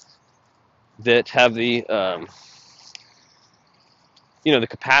 that have the the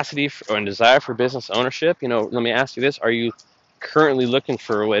capacity and desire for business ownership. Let me ask you this: are you currently looking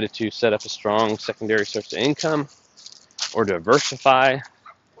for a way to set up a strong secondary source of income, or diversify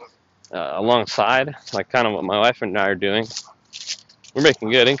alongside, like kind of what my wife and I are doing? We're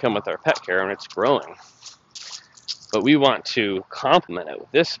making good income with our pet care, and it's growing. But we want to complement it with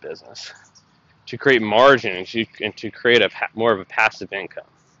this business to create margin and to create more of a passive income.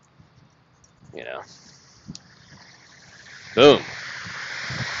 Boom.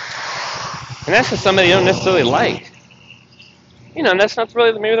 And that's just somebody you don't necessarily like. And that's not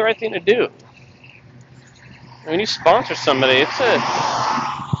really maybe the right thing to do. When you sponsor somebody, it's a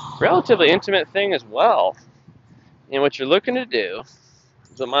relatively intimate thing as well. And what you're looking to do,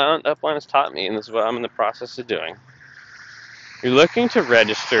 is what my upline has taught me, and this is what I'm in the process of doing. You're looking to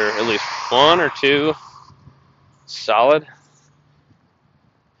register at least one or two solid,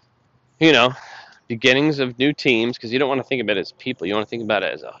 beginnings of new teams, because you don't want to think about it as people. You want to think about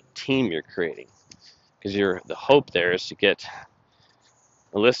it as a team you're creating, because the hope there is to get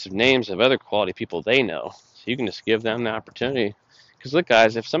a list of names of other quality people they know, so you can just give them the opportunity. Because look,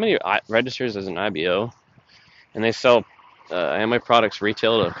 guys, if somebody registers as an IBO and they sell Amway products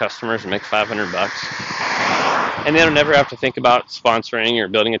retail to customers and make $500, and they don't never have to think about sponsoring or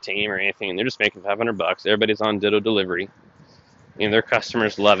building a team or anything, and they're just making $500. Everybody's on Ditto delivery, and their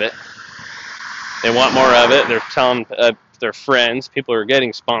customers love it. They want more of it. They're telling their friends. People are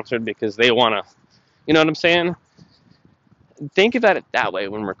getting sponsored because they want to. You know what I'm saying? Think about it that way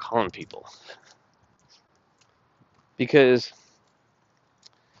when we're calling people. Because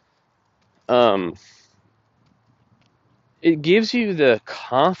it gives you the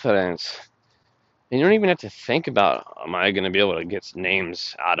confidence, and you don't even have to think about, am I going to be able to get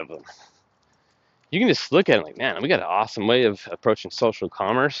names out of them? You can just look at it like, man, we got an awesome way of approaching social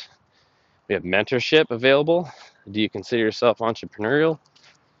commerce. We have mentorship available. Do you consider yourself entrepreneurial?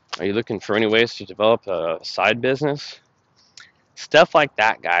 Are you looking for any ways to develop a side business? Stuff like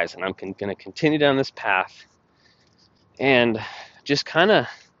that, guys. And I'm going to continue down this path and just kind of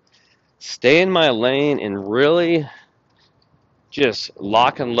stay in my lane and really just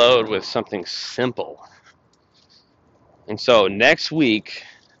lock and load with something simple. And so next week,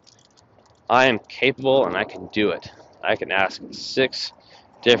 I am capable and I can do it. I can ask 6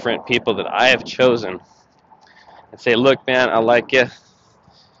 different people that I have chosen and say, look, man, I like you.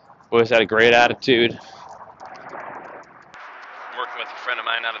 Always had a great attitude. I'm working with a friend of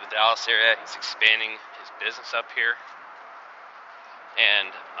mine out of the Dallas area. He's expanding his business up here. And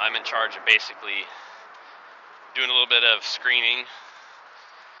I'm in charge of basically doing a little bit of screening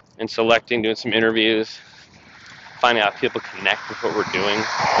and selecting, doing some interviews, finding out if people connect with what we're doing.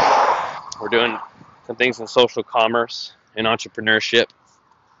 We're doing some things in social commerce and entrepreneurship.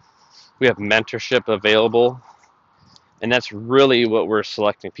 We have mentorship available, and that's really what we're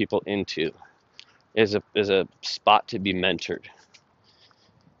selecting people into, is a spot to be mentored.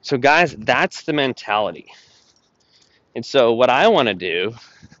 So guys, that's the mentality. And so what I want to do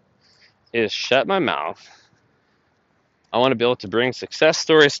is shut my mouth. I want to be able to bring success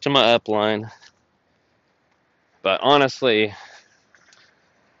stories to my upline, but honestly,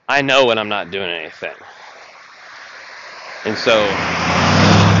 I know when I'm not doing anything. And so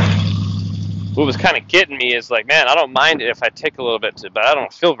what was kind of getting me is like, man, I don't mind it if I take a little bit but I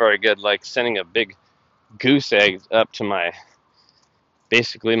don't feel very good like sending a big goose egg up to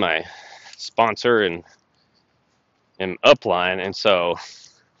basically my sponsor and upline. And so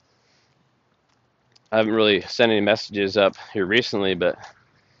I haven't really sent any messages up here recently, but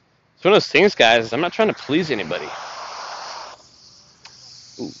it's one of those things, guys. I'm not trying to please anybody.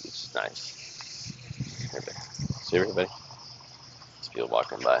 Ooh, this is nice. See everybody? There's people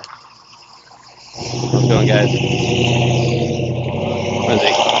walking by. How's it going, guys? Where's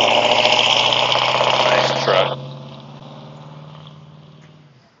he? Nice truck.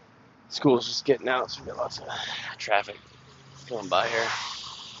 School's just getting out, so we got lots of traffic going by here.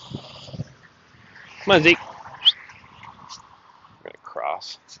 Come on, Zeke. We're gonna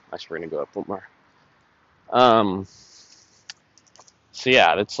cross. Actually, we're gonna go up one more. So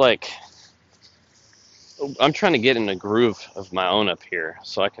yeah, it's like I'm trying to get in a groove of my own up here,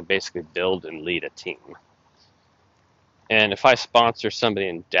 so I can basically build and lead a team. And if I sponsor somebody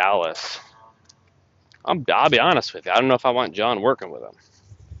in Dallas, I'll be honest with you, I don't know if I want John working with him.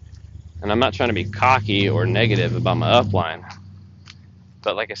 And I'm not trying to be cocky or negative about my upline,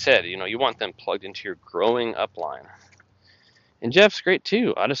 but like I said, you want them plugged into your growing upline. And Jeff's great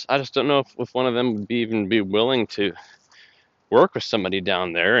too. I just don't know if one of them would even be willing to work with somebody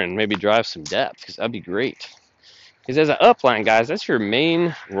down there and maybe drive some depth, because that'd be great. Because as an upline, guys, that's your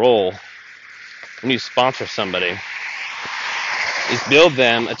main role when you sponsor somebody, is build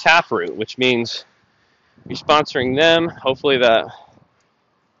them a taproot, which means you're sponsoring them. Hopefully that,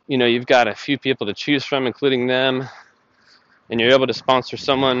 you've got a few people to choose from, including them, and you're able to sponsor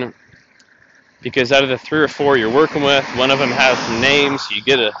someone because out of the 3 or 4 you're working with, one of them has some names, so you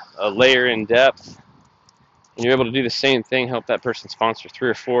get a layer in depth, and you're able to do the same thing, help that person sponsor 3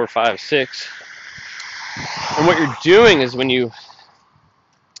 or 4 or 5, 6. And what you're doing is when you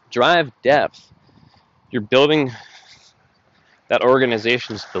drive depth, you're building that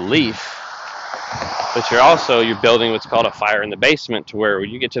organization's belief, but you're building what's called a fire in the basement, to where when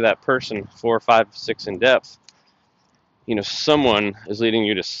you get to that person 4, 5, 6 in depth, someone is leading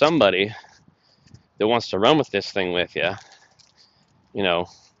you to somebody that wants to run with this thing with you.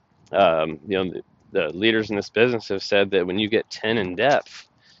 The leaders in this business have said that when you get 10 in depth,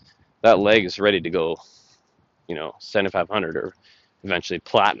 that leg is ready to go, 7,500 or eventually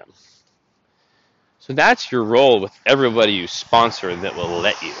platinum. So that's your role with everybody you sponsor that will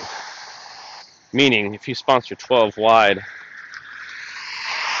let you. Meaning, if you sponsor 12 wide,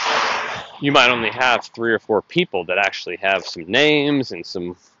 you might only have 3 or 4 people that actually have some names and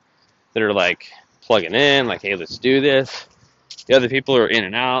some that are like plugging in, like, hey, let's do this. The other people are in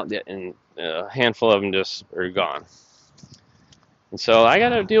and out, and a handful of them just are gone. And so I got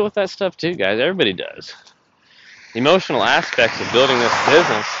to deal with that stuff too, guys. Everybody does. The emotional aspects of building this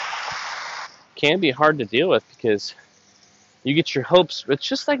business can be hard to deal with, because you get your hopes. It's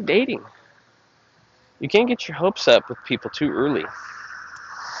just like dating. You can't get your hopes up with people too early.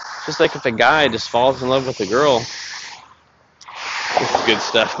 Just like if a guy just falls in love with a girl. This is good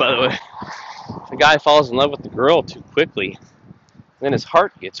stuff, by the way. If a guy falls in love with a girl too quickly, then his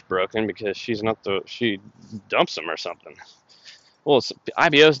heart gets broken because she dumps him or something. Well,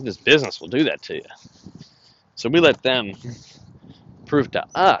 IBOs in this business will do that to you. So we let them prove to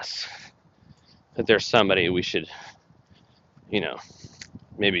us that there's somebody we should,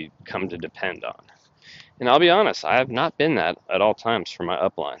 maybe come to depend on. And I'll be honest, I have not been that at all times for my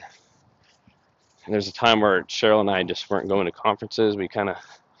upline. And there's a time where Cheryl and I just weren't going to conferences. We kind of,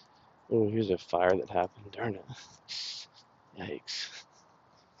 here's a fire that happened. Darn it. Yikes.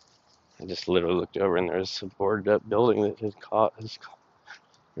 I just literally looked over, and there's a boarded up building that has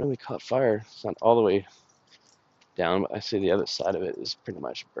really caught fire. It's not all the way down, but I see the other side of it is pretty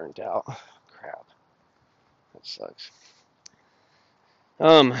much burnt out. Crap. That sucks.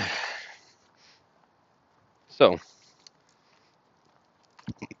 So,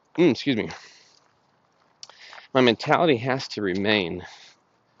 excuse me. My mentality has to remain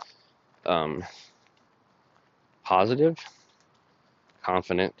positive,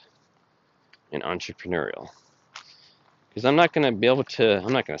 confident, and entrepreneurial. Because I'm not going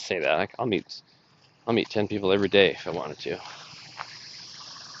to say that. I'll meet 10 people every day if I wanted to.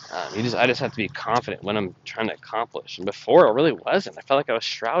 I just have to be confident when I'm trying to accomplish. And before, I really wasn't. I felt like I was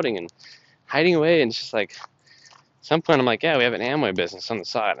shrouding and hiding away. And it's just like, at some point, I'm like, yeah, we have an Amway business on the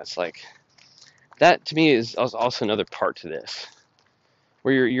side. And it's like, that to me is also another part to this,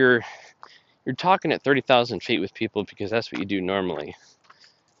 where you're talking at 30,000 feet with people because that's what you do normally.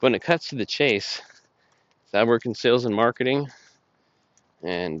 But when it cuts to the chase, I work in sales and marketing,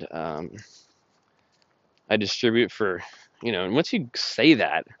 and I distribute for, and once you say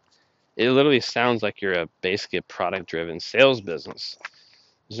that, it literally sounds like you're basically a product-driven sales business.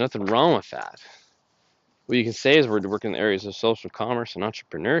 There's nothing wrong with that. What you can say is we're working in the areas of social commerce and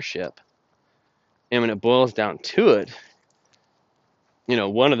entrepreneurship. And when it boils down to it,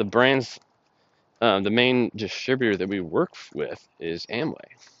 one of the brands, the main distributor that we work with is Amway.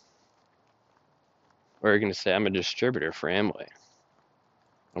 Or you're going to say, I'm a distributor for Amway.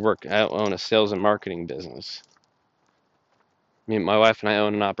 I own a sales and marketing business. My wife and I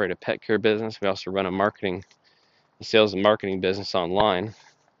own and operate a pet care business. We also run a sales and marketing business online.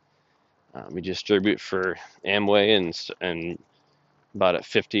 We distribute for Amway and about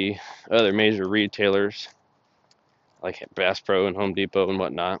 50 other major retailers like Bass Pro and Home Depot and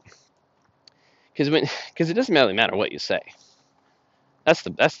whatnot. Because it doesn't really matter what you say. That's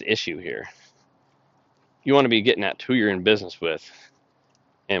the issue here. You want to be getting at who you're in business with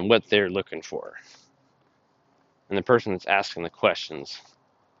and what they're looking for. And the person that's asking the questions,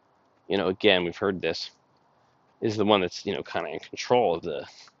 again, we've heard this, is the one that's, kind of in control of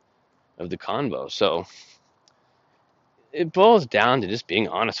the convo. So it boils down to just being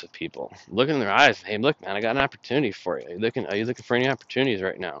honest with people, looking in their eyes. Hey, look, man, I got an opportunity for you. Are you looking for any opportunities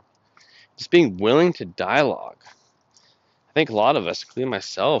right now? Just being willing to dialogue. I think a lot of us, including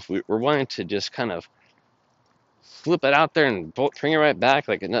myself, we're wanting to just kind of flip it out there and bring it right back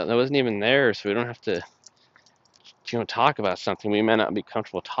like that wasn't even there, so we don't have to, talk about something we may not be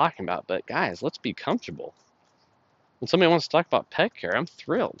comfortable talking about. But guys, let's be comfortable. When somebody wants to talk about pet care, I'm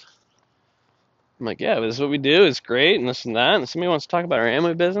thrilled. I'm like, yeah, this is what we do. It's great, and this and that. And somebody wants to talk about our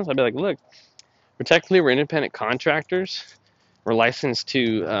Amway business, I'd be like, look, we're independent contractors. We're licensed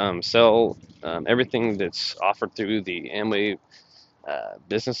to sell everything that's offered through the Amway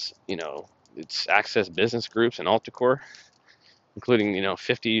business, it's Access Business Groups and Altacore, including,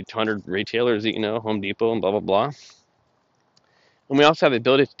 50 to 100 retailers that Home Depot and blah, blah, blah. And we also have the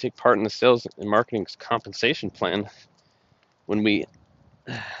ability to take part in the sales and marketing compensation plan when we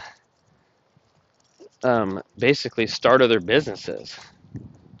basically start other businesses.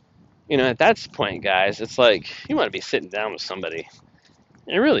 At that point, guys, it's like you want to be sitting down with somebody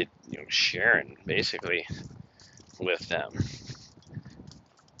and really, sharing basically with them.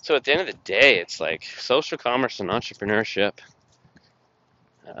 So at the end of the day, it's like social commerce and entrepreneurship.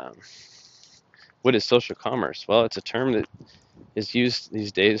 What is social commerce? Well, it's a term that is used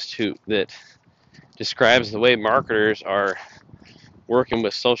these days that describes the way marketers are working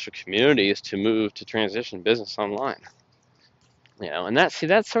with social communities to transition business online. And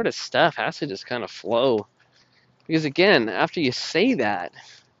that sort of stuff has to just kind of flow. Because again, after you say that,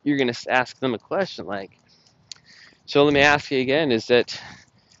 you're going to ask them a question like, so let me ask you again,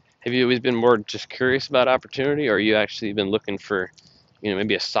 have you always been more just curious about opportunity, or you actually been looking for,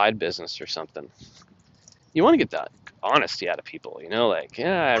 maybe a side business or something? You want to get that honesty out of people, like,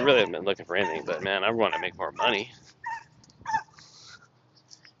 yeah, I really haven't been looking for anything, but man, I want to make more money.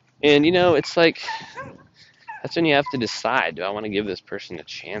 And, it's like, that's when you have to decide, do I want to give this person a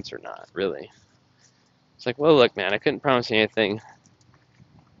chance or not, really? It's like, well, look, man, I couldn't promise you anything.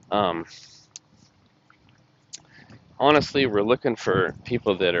 Honestly, we're looking for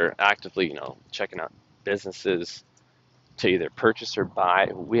people that are actively, checking out businesses to either purchase or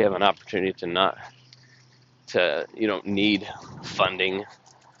buy. We have an opportunity you don't need funding,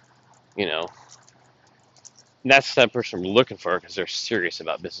 And that's the type of person we're looking for because they're serious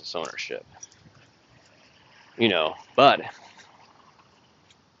about business ownership. But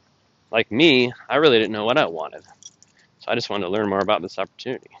like me, I really didn't know what I wanted. So I just wanted to learn more about this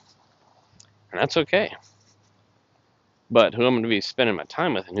opportunity. And that's okay. But who I'm going to be spending my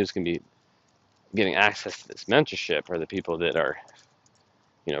time with and who's going to be getting access to this mentorship are the people that are,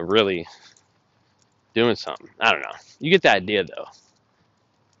 really doing something. I don't know. You get the idea, though.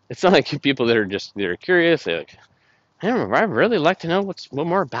 It's not like people that are curious. They're like, I'd really like to know what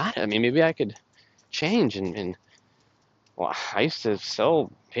more about it. I mean, maybe I could change. Well, I used to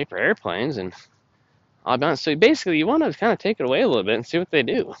sell paper airplanes, and I'll be honest. So basically, you want to kind of take it away a little bit and see what they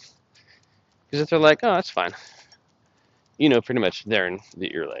do. Because if they're like, oh, that's fine, pretty much that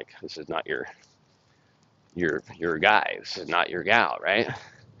you're like, this is not your guy. This is not your gal, right?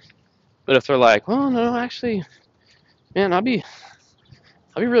 But if they're like, well, no, actually, man, I'll be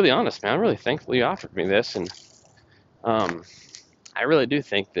really honest, man. I'm really thankful you offered me this, and I really do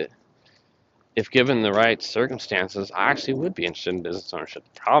think that if given the right circumstances, I actually would be interested in business ownership.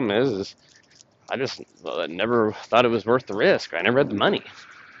 The problem is I just never thought it was worth the risk. I never had the money.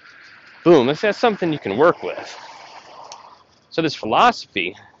 Boom, that's something you can work with. So this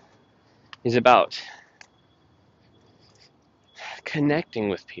philosophy is about connecting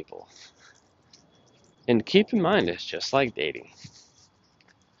with people. And keep in mind, it's just like dating.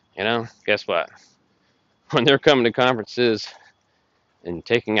 Guess what? When they're coming to conferences and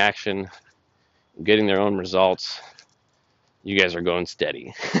taking action, getting their own results, you guys are going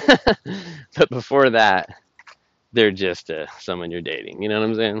steady. But before that, they're just someone you're dating. You know what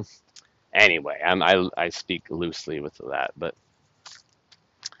I'm saying? Anyway, I speak loosely with that, but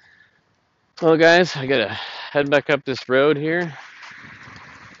well, guys, I gotta head back up this road here.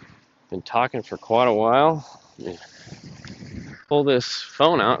 Been talking for quite a while. Let me pull this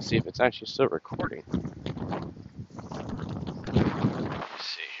phone out, see if it's actually still recording. Let's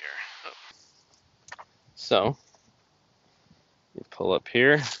see here. Oh. So, you pull up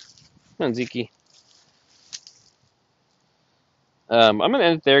here. Come on, Zeke. I'm going to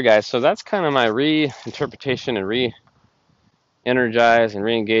end it there, guys. So that's kind of my reinterpretation and re-energize and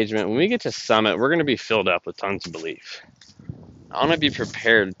re-engagement. When we get to Summit, we're going to be filled up with tons of belief. I want to be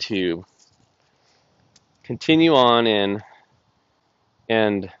prepared to continue on in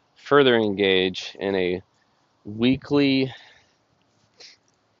and further engage in a weekly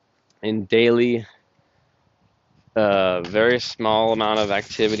and daily, very small amount of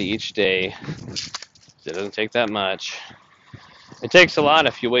activity each day. It doesn't take that much. It takes a lot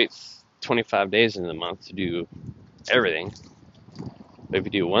if you wait 25 days in the month to do everything. But if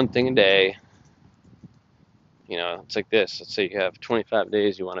you do one thing a day, it's like this. Let's say you have 25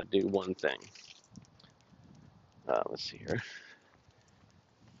 days, you want to do one thing. Let's see here.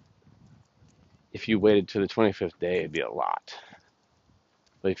 If you waited to the 25th day, it'd be a lot.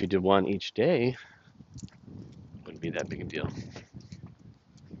 But if you did one each day, it wouldn't be that big a deal.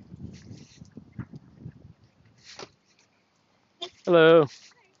 Hello.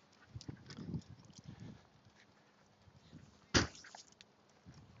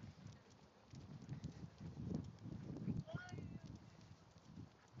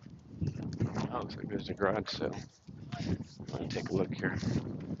 Oh, looks like there's a garage sale. I'm going to take a look here.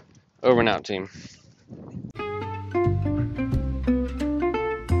 Over and out, team.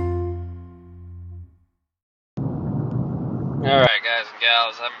 Alright, guys and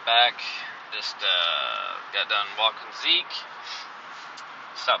gals, I'm back. Just got done walking Zeke.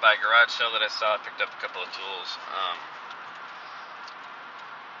 Stopped by a garage sale that I saw, picked up a couple of tools.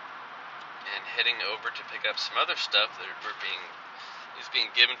 And heading over to pick up some other stuff that is being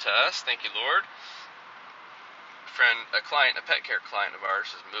given to us. Thank you, Lord. A pet care client of ours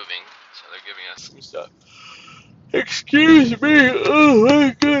is moving, so they're giving us some stuff. Excuse me. Oh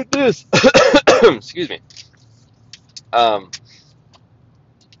my goodness. Excuse me. I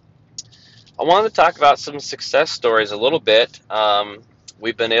wanted to talk about some success stories a little bit.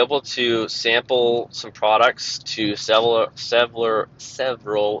 We've been able to sample some products to several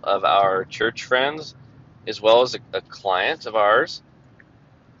of our church friends, as well as a client of ours,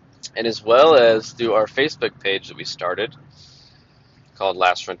 and as well as through our Facebook page that we started called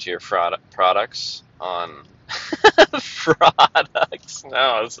Last Frontier Products on products.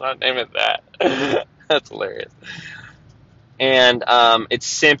 No, let's not name it that. That's hilarious. And it's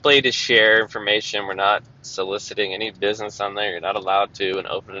simply to share information. We're not soliciting any business on there. You're not allowed to. In an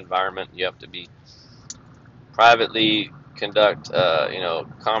open environment, you have to be privately conduct,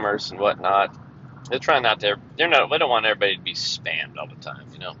 commerce and whatnot. They're trying not to. They don't want everybody to be spammed all the time,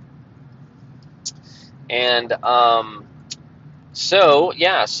 And So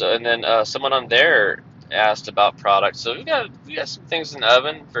and then someone on there asked about products. So we got some things in the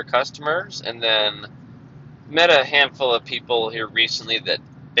oven for customers, and then met a handful of people here recently that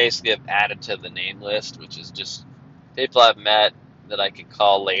basically have added to the name list, which is just people I've met that I could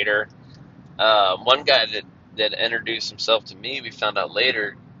call later. One guy that introduced himself to me, we found out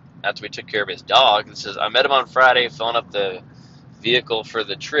later after we took care of his dog. It says, I met him on Friday filling up the vehicle for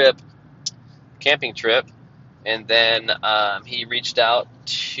the camping trip, and then he reached out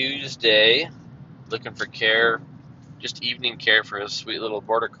Tuesday looking for care, just evening care for his sweet little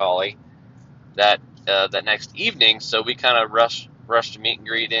border collie that next evening. So we kind of rushed a meet and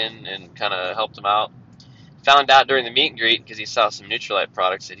greet in and kind of helped him out. Found out during the meet and greet, because he saw some Nutrilite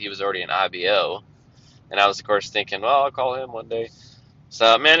products, that he was already an IBO. And I was, of course, thinking, well, I'll call him one day.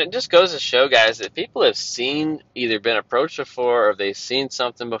 So, man, it just goes to show, guys, that people have either been approached before or they've seen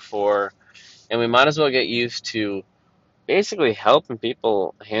something before. And we might as well get used to basically helping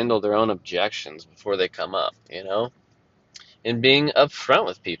people handle their own objections before they come up, and being upfront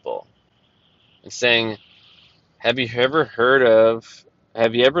with people and saying, have you ever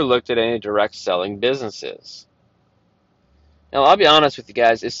looked at any direct selling businesses? Now, I'll be honest with you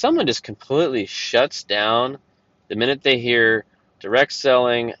guys, if someone just completely shuts down the minute they hear direct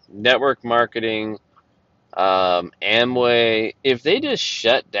selling, network marketing, Amway, if they just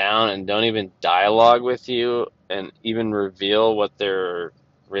shut down and don't even dialogue with you and even reveal what their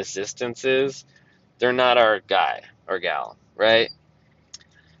resistance is, they're not our guy or gal, right?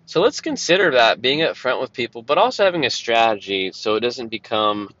 So let's consider that, being upfront with people, but also having a strategy so it doesn't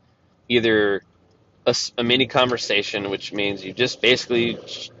become either a mini conversation, which means you just basically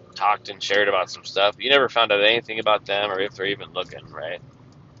talked and shared about some stuff. You never found out anything about them or if they're even looking, right?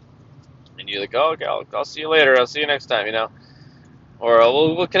 And you're like, oh, okay, I'll see you later. I'll see you next time, or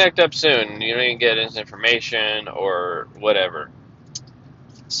we'll connect up soon. You know, you can get his information or whatever.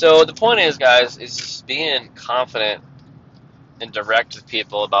 So the point is, guys, is just being confident and direct with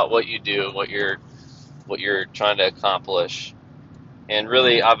people about what you do, what you're trying to accomplish, and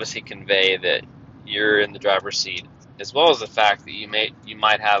really obviously convey that you're in the driver's seat, as well as the fact that you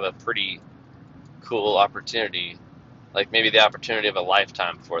might have a pretty cool opportunity, like maybe the opportunity of a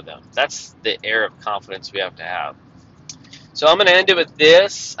lifetime for them. That's the air of confidence we have to have. So I'm going to end it with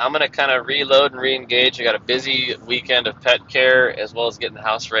this. I'm going to kind of reload and re-engage. I got a busy weekend of pet care, as well as getting the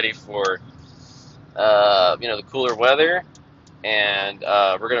house ready for the cooler weather. And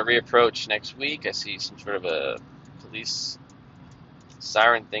we're going to reapproach next week. I see some sort of a police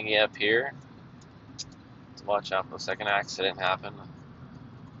siren thingy up here. So watch out for a second accident happen.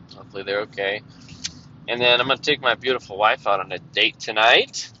 Hopefully they're okay. And then I'm going to take my beautiful wife out on a date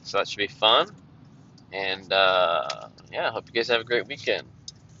tonight. So that should be fun. And yeah, I hope you guys have a great weekend.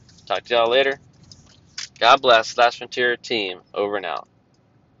 Talk to y'all later. God bless. Last Frontier team. Over and out.